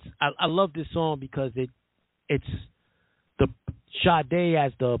 but I love this song because it's the Sade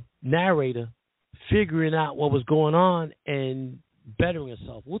as the narrator figuring out what was going on and bettering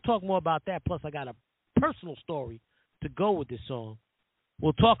herself. We'll talk more about that. Plus, I got a personal story to go with this song.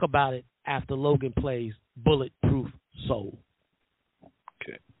 We'll talk about it after Logan plays Bulletproof Soul.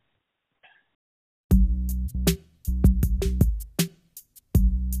 Okay.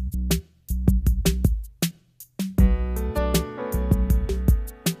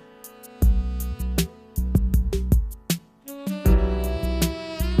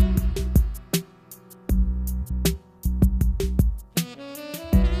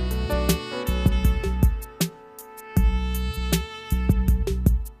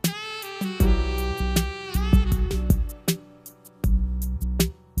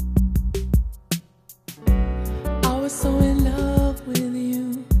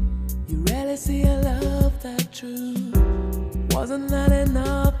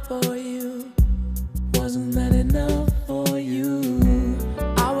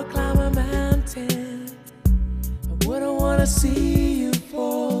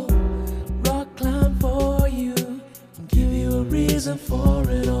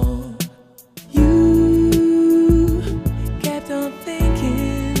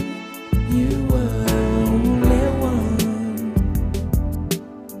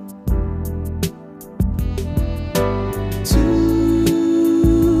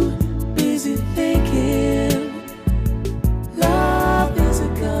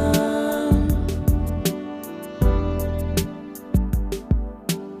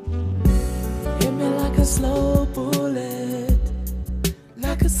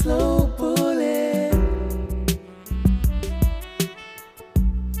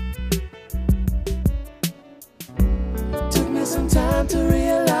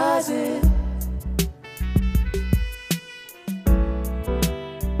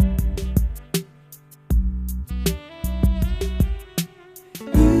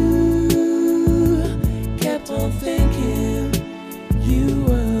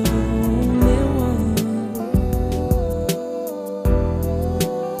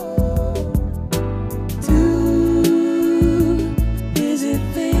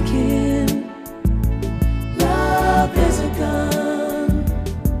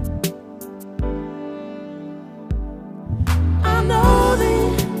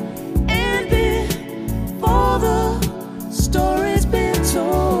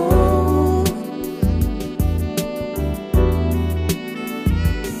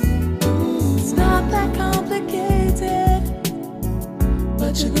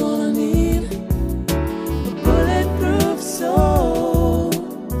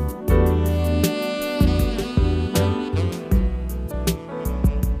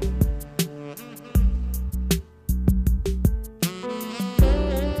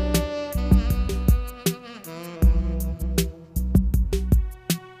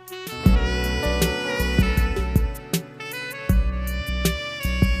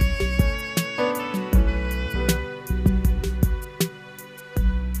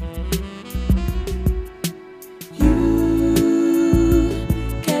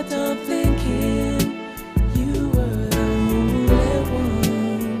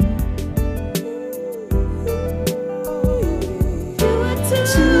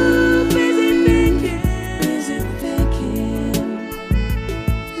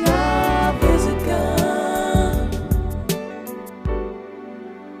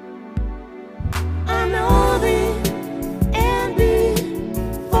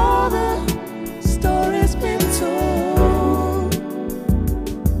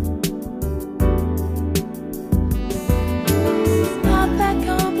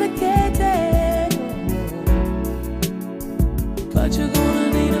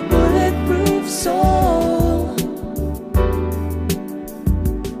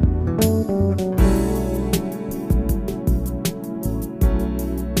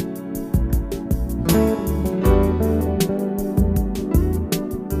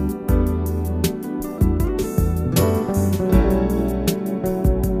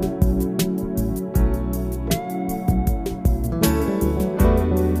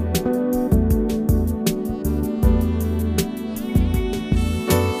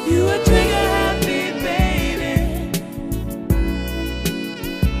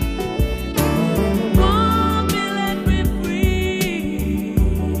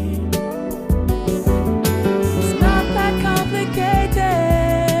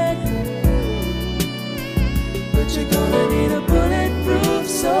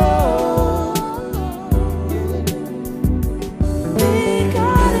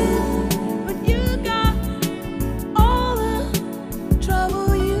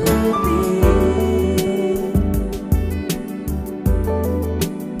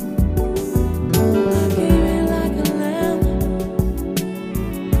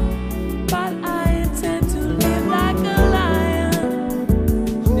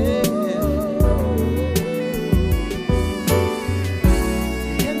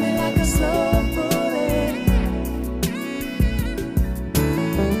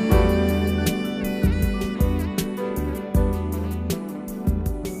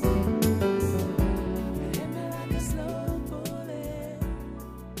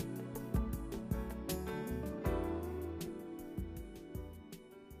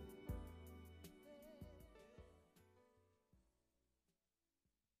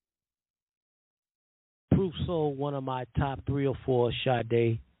 Bulletproof Soul, one of my top 3 or 4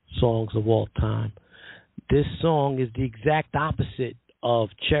 Sade songs of all time. This song is the exact opposite of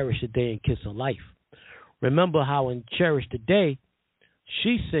Cherish the Day and Kiss of Life. Remember how in Cherish the Day,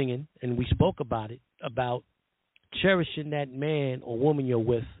 she's singing, and we spoke about it, about cherishing that man or woman you're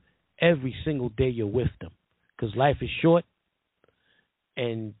with every single day you're with them. Because life is short,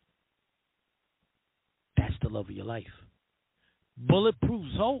 and that's the love of your life. Bulletproof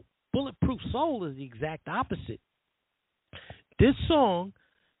Soul is the exact opposite. This song,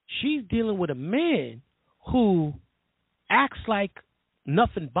 she's dealing with a man who acts like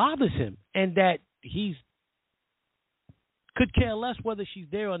nothing bothers him and that he's could care less whether she's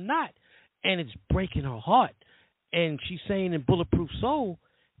there or not, and it's breaking her heart. And she's saying in Bulletproof Soul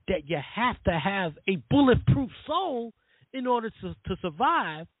that you have to have a bulletproof soul in order to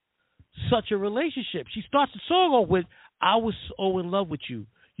survive such a relationship. She starts the song off with, I was so in love with you.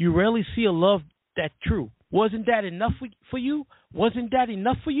 You rarely see a love that true. Wasn't that enough for you? Wasn't that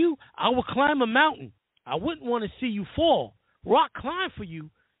enough for you? I would climb a mountain. I wouldn't want to see you fall. Rock climb for you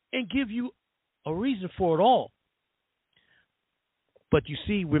and give you a reason for it all. But you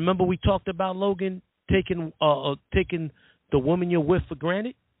see, remember we talked about Logan taking the woman you're with for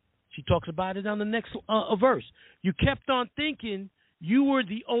granted? She talks about it on the next verse. You kept on thinking you were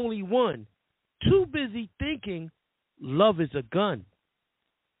the only one. Too busy thinking love is a gun.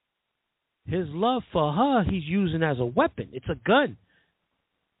 His love for her, he's using as a weapon. It's a gun.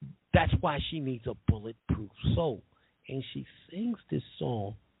 That's why she needs a bulletproof soul. And she sings this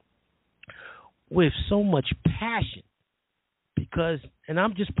song with so much passion because, and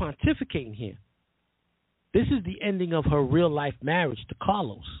I'm just pontificating here, this is the ending of her real-life marriage to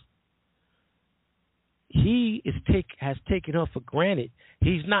Carlos. He has taken her for granted.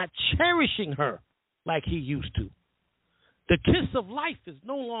 He's not cherishing her like he used to. The kiss of life is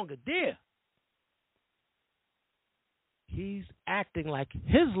no longer there. He's acting like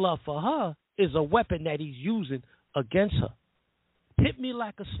his love for her is a weapon that he's using against her. Hit me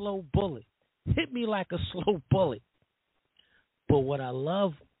like a slow bullet. Hit me like a slow bullet. But what I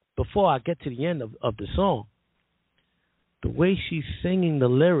love, before I get to the end of the song, the way she's singing the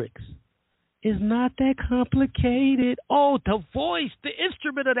lyrics is not that complicated. Oh, the voice, the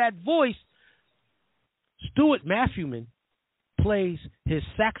instrument of that voice. Stuart Matthewman plays his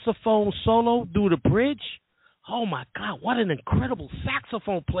saxophone solo through the bridge. Oh, my God, what an incredible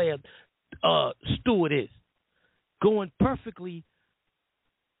saxophone player Stuart is. Going perfectly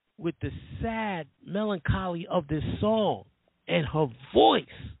with the sad melancholy of this song and her voice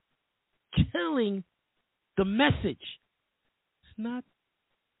killing the message. It's not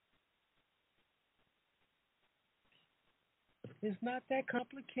that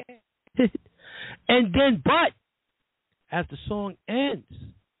complicated. And then, but as the song ends,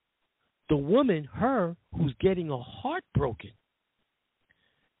 the woman, her, who's getting her heart broken,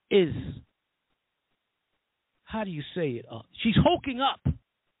 is, how do you say it? She's hulking up.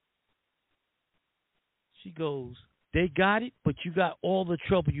 She goes, they got it, but you got all the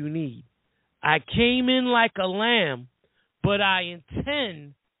trouble you need. I came in like a lamb, but I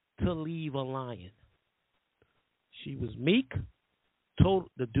intend to leave a lion. She was meek.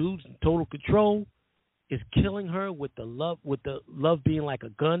 The dude's in total control. Is killing her with the love being like a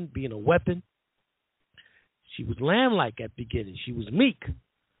gun, being a weapon. She was lamb-like at the beginning. She was meek.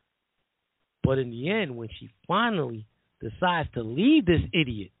 But in the end, when she finally decides to leave this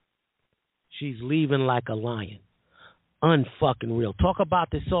idiot, she's leaving like a lion. Unfucking real. Talk about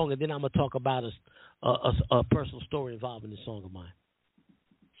this song, and then I'm going to talk about a personal story involving this song of mine.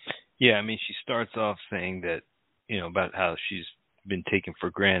 Yeah, I mean, she starts off saying that, about how she's been taken for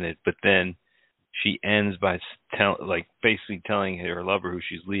granted, but then she ends by basically telling her lover who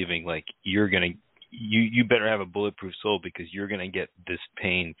she's leaving, like, you better have a bulletproof soul because you're gonna get this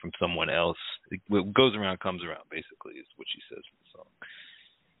pain from someone else. What goes around comes around, basically, is what she says in the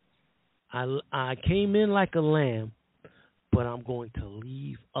song. I came in like a lamb, but I'm going to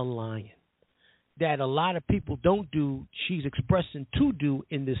leave a lion. That a lot of people don't do, she's expressing to do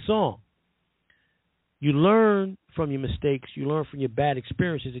in this song. You learn from your mistakes, you learn from your bad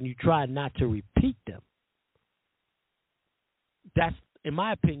experiences, and you try not to repeat them. That's, in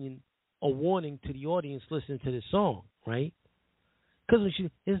my opinion, a warning to the audience listening to this song, right? Because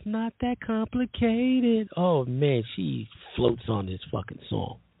it's not that complicated. Oh, man, she floats on this fucking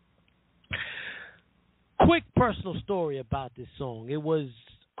song. Quick personal story about this song. It was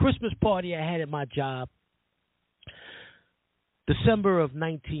a Christmas party I had at my job, December of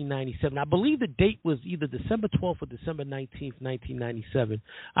 1997. I believe the date was either December 12th or December 19th, 1997.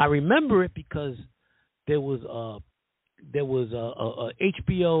 I remember it because there was a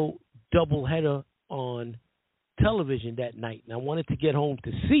HBO doubleheader on television that night, and I wanted to get home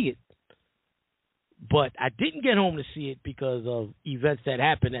to see it, but I didn't get home to see it because of events that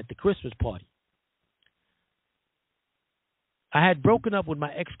happened at the Christmas party. I had broken up with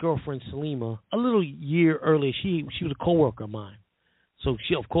my ex-girlfriend Salima a little year earlier. She was a coworker of mine, so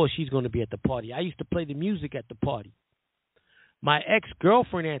of course she's going to be at the party. I used to play the music at the party. My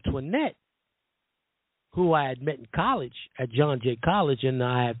ex-girlfriend Antoinette, who I had met in college at John Jay College, and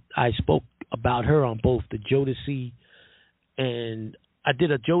I spoke about her on both the Jodeci and I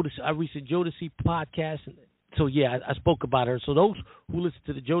did a recent Jodeci podcast. So yeah, I spoke about her. So those who listen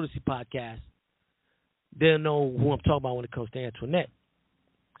to the Jodeci podcast, they'll know who I'm talking about when it comes to Antoinette.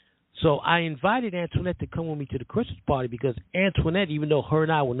 So I invited Antoinette to come with me to the Christmas party because Antoinette, even though her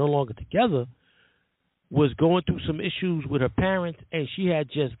and I were no longer together, was going through some issues with her parents, and she had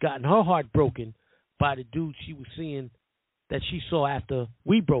just gotten her heart broken by the dude she was seeing that she saw after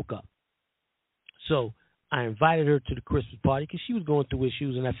we broke up. So I invited her to the Christmas party because she was going through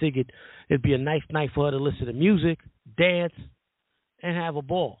issues, and I figured it'd be a nice night for her to listen to music, dance, and have a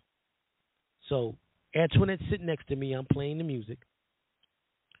ball. So Antoinette's sitting next to me. I'm playing the music.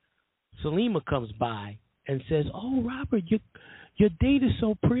 Salima comes by and says, "Oh, Robert, your date is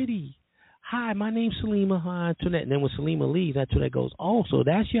so pretty. Hi, my name's Salima. Hi, Antoinette." And then when Salima leaves, Antoinette goes, "Oh, so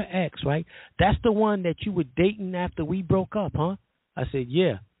that's your ex, right? That's the one that you were dating after we broke up, huh?" I said,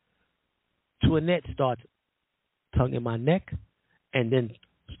 "Yeah." Antoinette starts tonguing my neck and then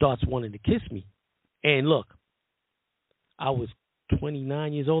starts wanting to kiss me. And look, I was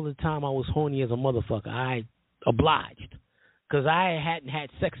 29 years old at the time. I was horny as a motherfucker. I obliged because I hadn't had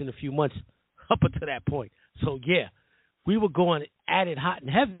sex in a few months up until that point. So, yeah, we were going at it hot and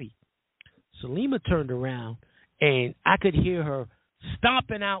heavy. Salima turned around, and I could hear her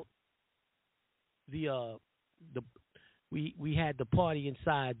stomping out we had the party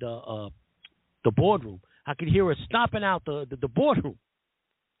inside the boardroom. I could hear her stomping out the boardroom.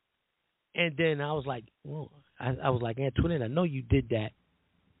 And then I was like, well, I was like, Antoinette, I know you did that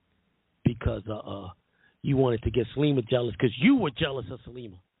because you wanted to get Salima jealous because you were jealous of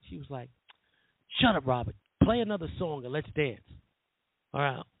Salima. She was like, shut up, Robert. Play another song and let's dance. All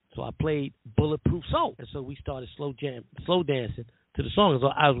right. So I played Bulletproof Soul. And so we started slow dancing to the song. So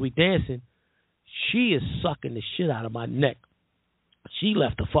as we dancing, she is sucking the shit out of my neck. She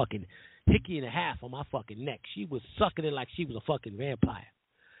left a fucking hickey and a half on my fucking neck. She was sucking it like she was a fucking vampire.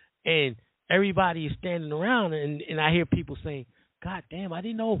 And everybody is standing around, and I hear people saying, God damn, I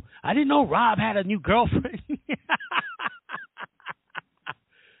didn't know Rob had a new girlfriend.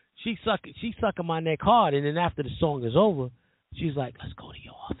 She sucking my neck hard, and then after the song is over, she's like, let's go to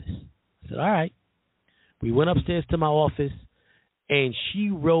your office. I said, all right. We went upstairs to my office, and she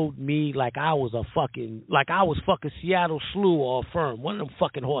rode me like I was fucking Seattle Slew or Firm, one of them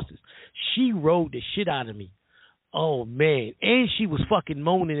fucking horses. She rode the shit out of me. Oh, man. And she was fucking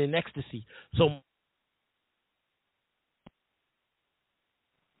moaning in ecstasy. So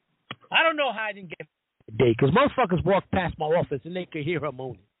I don't know how I didn't get a day, because motherfuckers walked past my office and they could hear her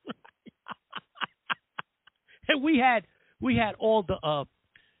moaning. And we had all the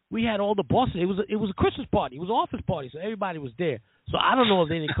bosses. It was a Christmas party. It was an office party, so everybody was there. So I don't know if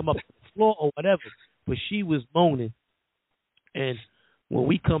they didn't come up to the floor or whatever, but she was moaning. And when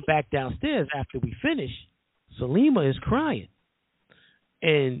we come back downstairs after we finish, Salima is crying.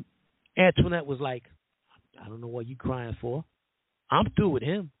 And Antoinette was like, I don't know what you crying for. I'm through with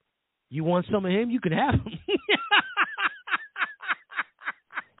him. You want some of him? You can have him.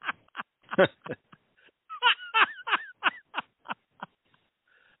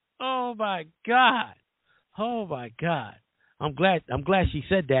 Oh my God. Oh my God. I'm glad she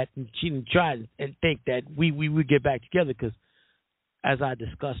said that, and she didn't try and think that we would get back together, because as I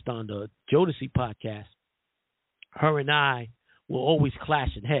discussed on the Jodeci podcast, her and I were always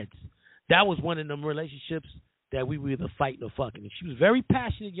clashing heads. That was one of them relationships that we were either fighting or fucking. And she was a very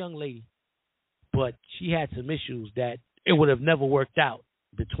passionate young lady, but she had some issues that it would have never worked out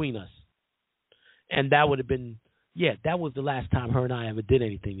between us. And that would have been, that was the last time her and I ever did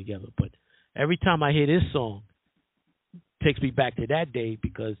anything together. But every time I hear this song, it takes me back to that day,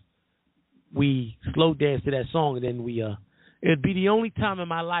 because we slow danced to that song, and then it'd be the only time in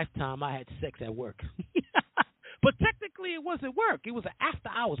my lifetime I had sex at work. But technically it wasn't work. It was an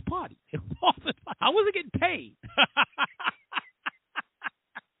after-hours party. I wasn't getting paid.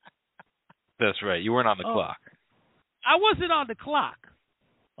 That's right. You weren't on the clock. I wasn't on the clock.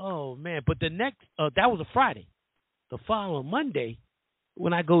 Oh, man. But the next, that was a Friday. The following Monday,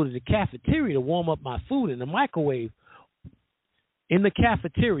 when I go to the cafeteria to warm up my food in the microwave, in the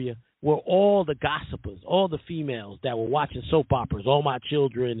cafeteria were all the gossipers, all the females that were watching soap operas, All My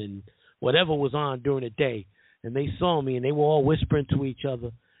Children and whatever was on during the day, and they saw me, and they were all whispering to each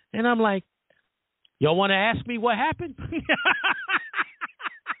other, and I'm like, y'all want to ask me what happened?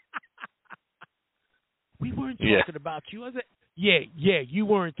 We weren't talking about you. I said, yeah, you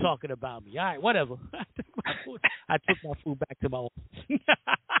weren't talking about me. All right, whatever. I took my food back to my office.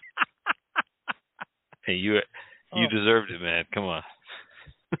 Hey, you deserved it, man. Come on.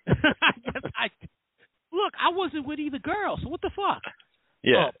 Look, I wasn't with either girl, so what the fuck?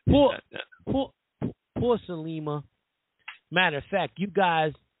 Yeah. Poor Salima. Matter of fact, you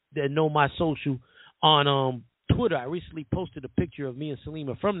guys that know my social on Twitter, I recently posted a picture of me and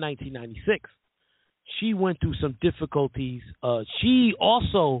Salima from 1996. She went through some difficulties. She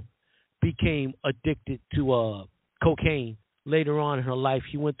also became addicted to cocaine later on in her life.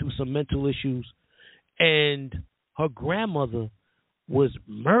 She went through some mental issues, and her grandmother was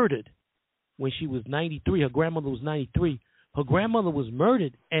murdered when she was 93. Her grandmother was 93. Her grandmother was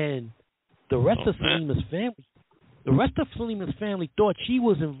murdered, and the rest of Salima's family thought she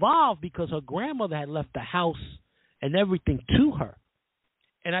was involved because her grandmother had left the house and everything to her.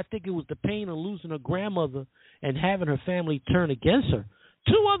 And I think it was the pain of losing her grandmother and having her family turn against her.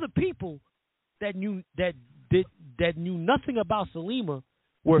 Two other people that knew nothing about Salima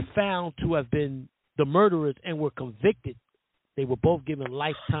were found to have been the murderers and were convicted. They were both given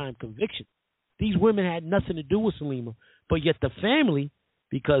lifetime conviction. These women had nothing to do with Salima, but yet the family,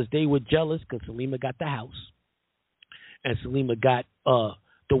 because they were jealous because Salima got the house and Salima got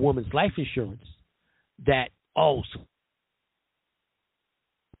the woman's life insurance, that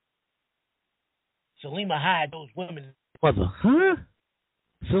Salima had those women.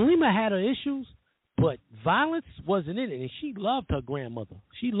 Salima had her issues, but violence wasn't in it, and she loved her grandmother.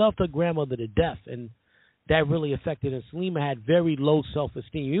 She loved her grandmother to death, and that really affected her. Salima had very low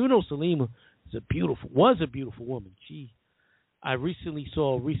self-esteem. Even though Salima was a beautiful woman. I recently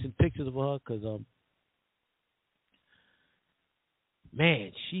saw recent pictures of her because,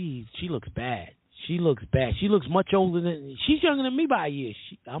 man, she looks bad. She looks bad. She looks much older than. She's younger than me by a year.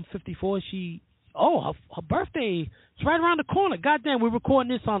 I'm 54. Her birthday is right around the corner. Goddamn, we're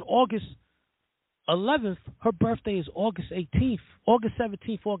recording this on August 11th. Her birthday is August 18th. August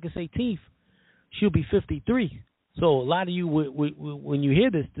 17th, August 18th. She'll be 53. So a lot of you, when you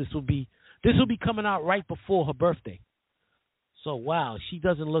hear this will be coming out right before her birthday. So wow, she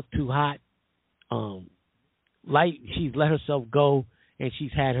doesn't look too hot. She's let herself go, and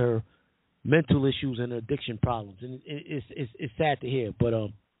she's had her mental issues and addiction problems, and it's sad to hear, but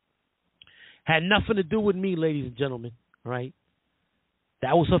had nothing to do with me, ladies and gentlemen. Right?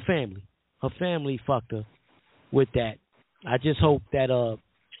 That was her family. Her family fucked her with that. I just hope that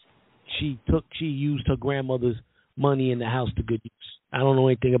she used her grandmother's money in the house to good use. I don't know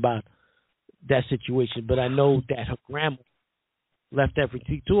anything about that situation, but I know that her grandma left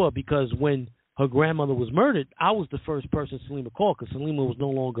everything to her, because when her grandmother was murdered, I was the first person Salima called, because Salima was no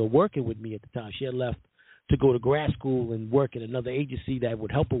longer working with me at the time. She had left to go to grad school and work at another agency that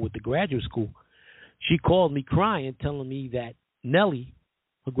would help her with the graduate school. She called me crying, telling me that Nellie,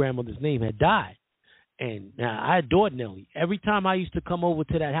 her grandmother's name, had died. And now I adored Nellie. Every time I used to come over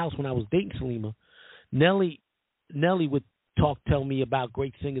to that house when I was dating Salima, Nellie would tell me about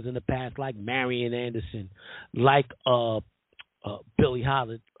great singers in the past, like Marian Anderson, like Billie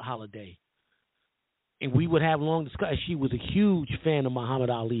Holiday. And we would have long discussions. She was a huge fan of Muhammad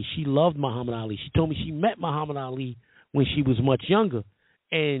Ali. She loved Muhammad Ali. She told me she met Muhammad Ali when she was much younger.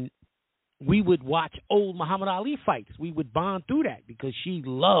 And we would watch old Muhammad Ali fights. We would bond through that because she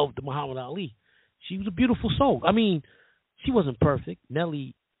loved Muhammad Ali. She was a beautiful soul. I mean, she wasn't perfect.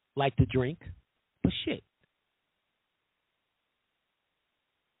 Nellie liked to drink, but shit.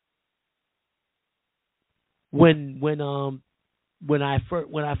 When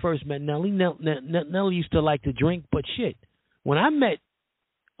I first met Nellie, Nellie used to like to drink, but shit. When I met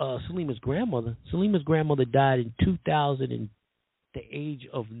Salima's grandmother died in 2000 and the age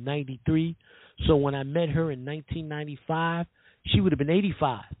of 93. So when I met her in 1995, she would have been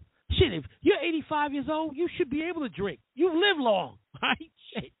 85. Shit, if you're 85 years old, you should be able to drink. You live long, right?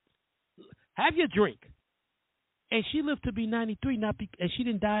 Shit. Have your drink. And she lived to be 93, and she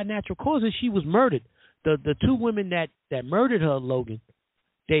didn't die of natural causes. She was murdered. The two women that murdered her, Logan,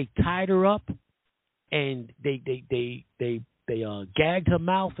 they tied her up and they gagged her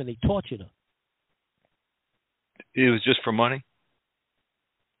mouth and they tortured her. It was just for money?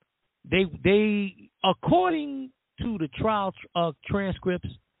 They according to the trial transcripts,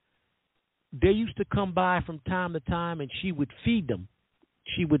 they used to come by from time to time and she would feed them.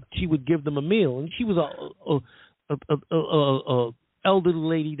 She would give them a meal, and she was a elderly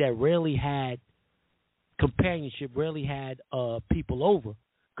lady that rarely had companionship, rarely had people over,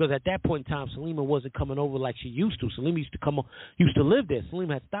 because at that point in time, Salima wasn't coming over like she used to. Salima used to live there.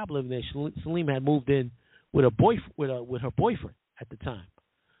 Salima had stopped living there. Salima had moved in with her boyfriend at the time.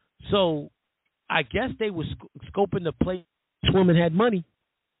 So I guess they were scoping the place. This woman had money.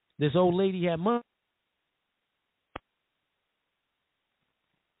 This old lady had money.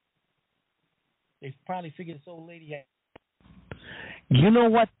 They probably figured this old lady had. You know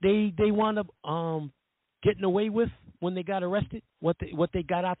what they wound up getting away with when they got arrested? What they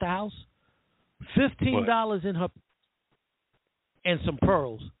got out the house? $15 in her and some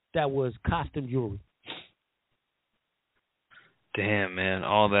pearls that was costume jewelry. Damn, man,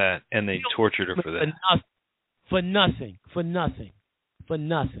 all that, and they tortured her for that. For nothing.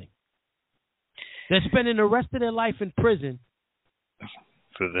 They're spending the rest of their life in prison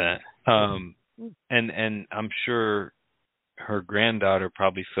for that. And I'm sure her granddaughter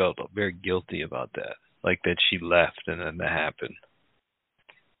probably felt very guilty about that, like that she left and then that happened.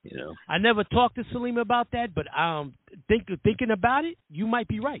 You know, I never talked to Salima about that, but thinking about it, you might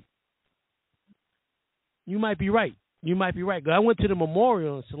be right. You might be right. I went to the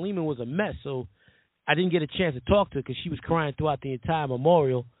memorial and Salima was a mess, so I didn't get a chance to talk to her because she was crying throughout the entire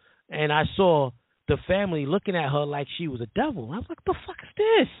memorial, and I saw the family looking at her like she was a devil. I was like, "The fuck is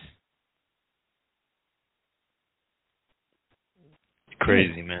this?"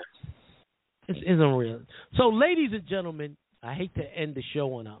 Crazy, man. It's unreal. So, ladies and gentlemen, I hate to end the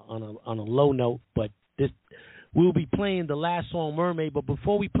show on a low note, but we'll be playing the last song, Mermaid. But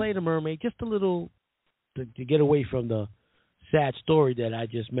before we play the Mermaid, just a little to get away from the sad story that I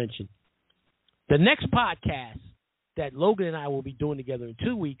just mentioned. The next podcast that Logan and I will be doing together in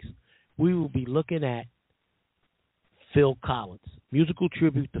 2 weeks, we will be looking at Phil Collins, musical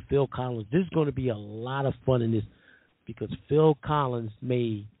tribute to Phil Collins. This is going to be a lot of fun in this because Phil Collins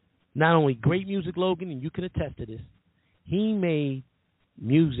made not only great music, Logan, and you can attest to this, he made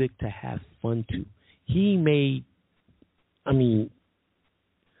music to have fun to. He made,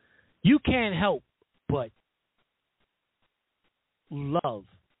 you can't help but love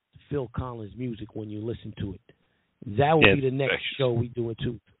Phil Collins' music when you listen to it. That will be the next show we do it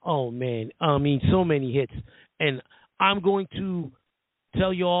too. Oh, man. So many hits. And I'm going to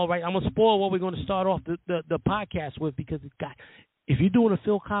tell you all right. I'm going to spoil what we're going to start off the podcast with because if you're doing a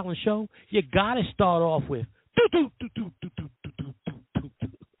Phil Collins show, you got to start off with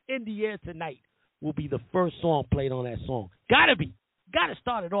In the Air Tonight will be the first song played on that song. Got to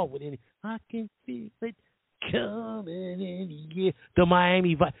start it off with I can feel it coming in the air. The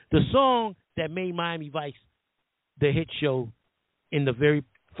Miami Vice. The song that made Miami Vice the hit show in the very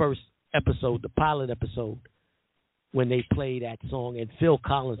first episode, the pilot episode, when they played that song and Phil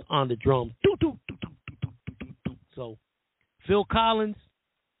Collins on the drum. So Phil Collins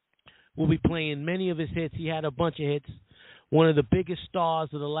will be playing many of his hits. He had a bunch of hits. One of the biggest stars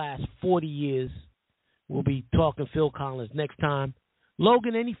of the last 40 years. We'll be talking Phil Collins next time.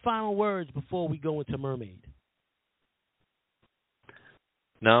 Logan, any final words before we go into Mermaid?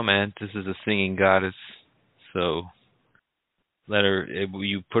 No, man. This is a singing goddess. So let her.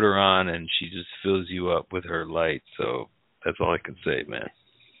 You put her on, and she just fills you up with her light. So that's all I can say, man.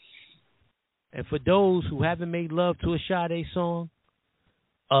 And for those who haven't made love to a Sade song,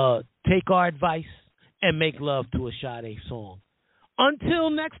 take our advice and make love to a Sade song. Until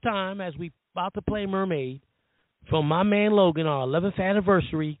next time, as we about to play Mermaid, from my man Logan, our 11th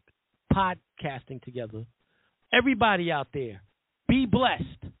anniversary podcasting together. Everybody out there, be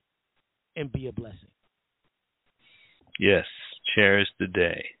blessed and be a blessing. Yes, cherish the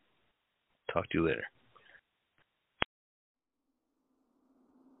day. Talk to you later.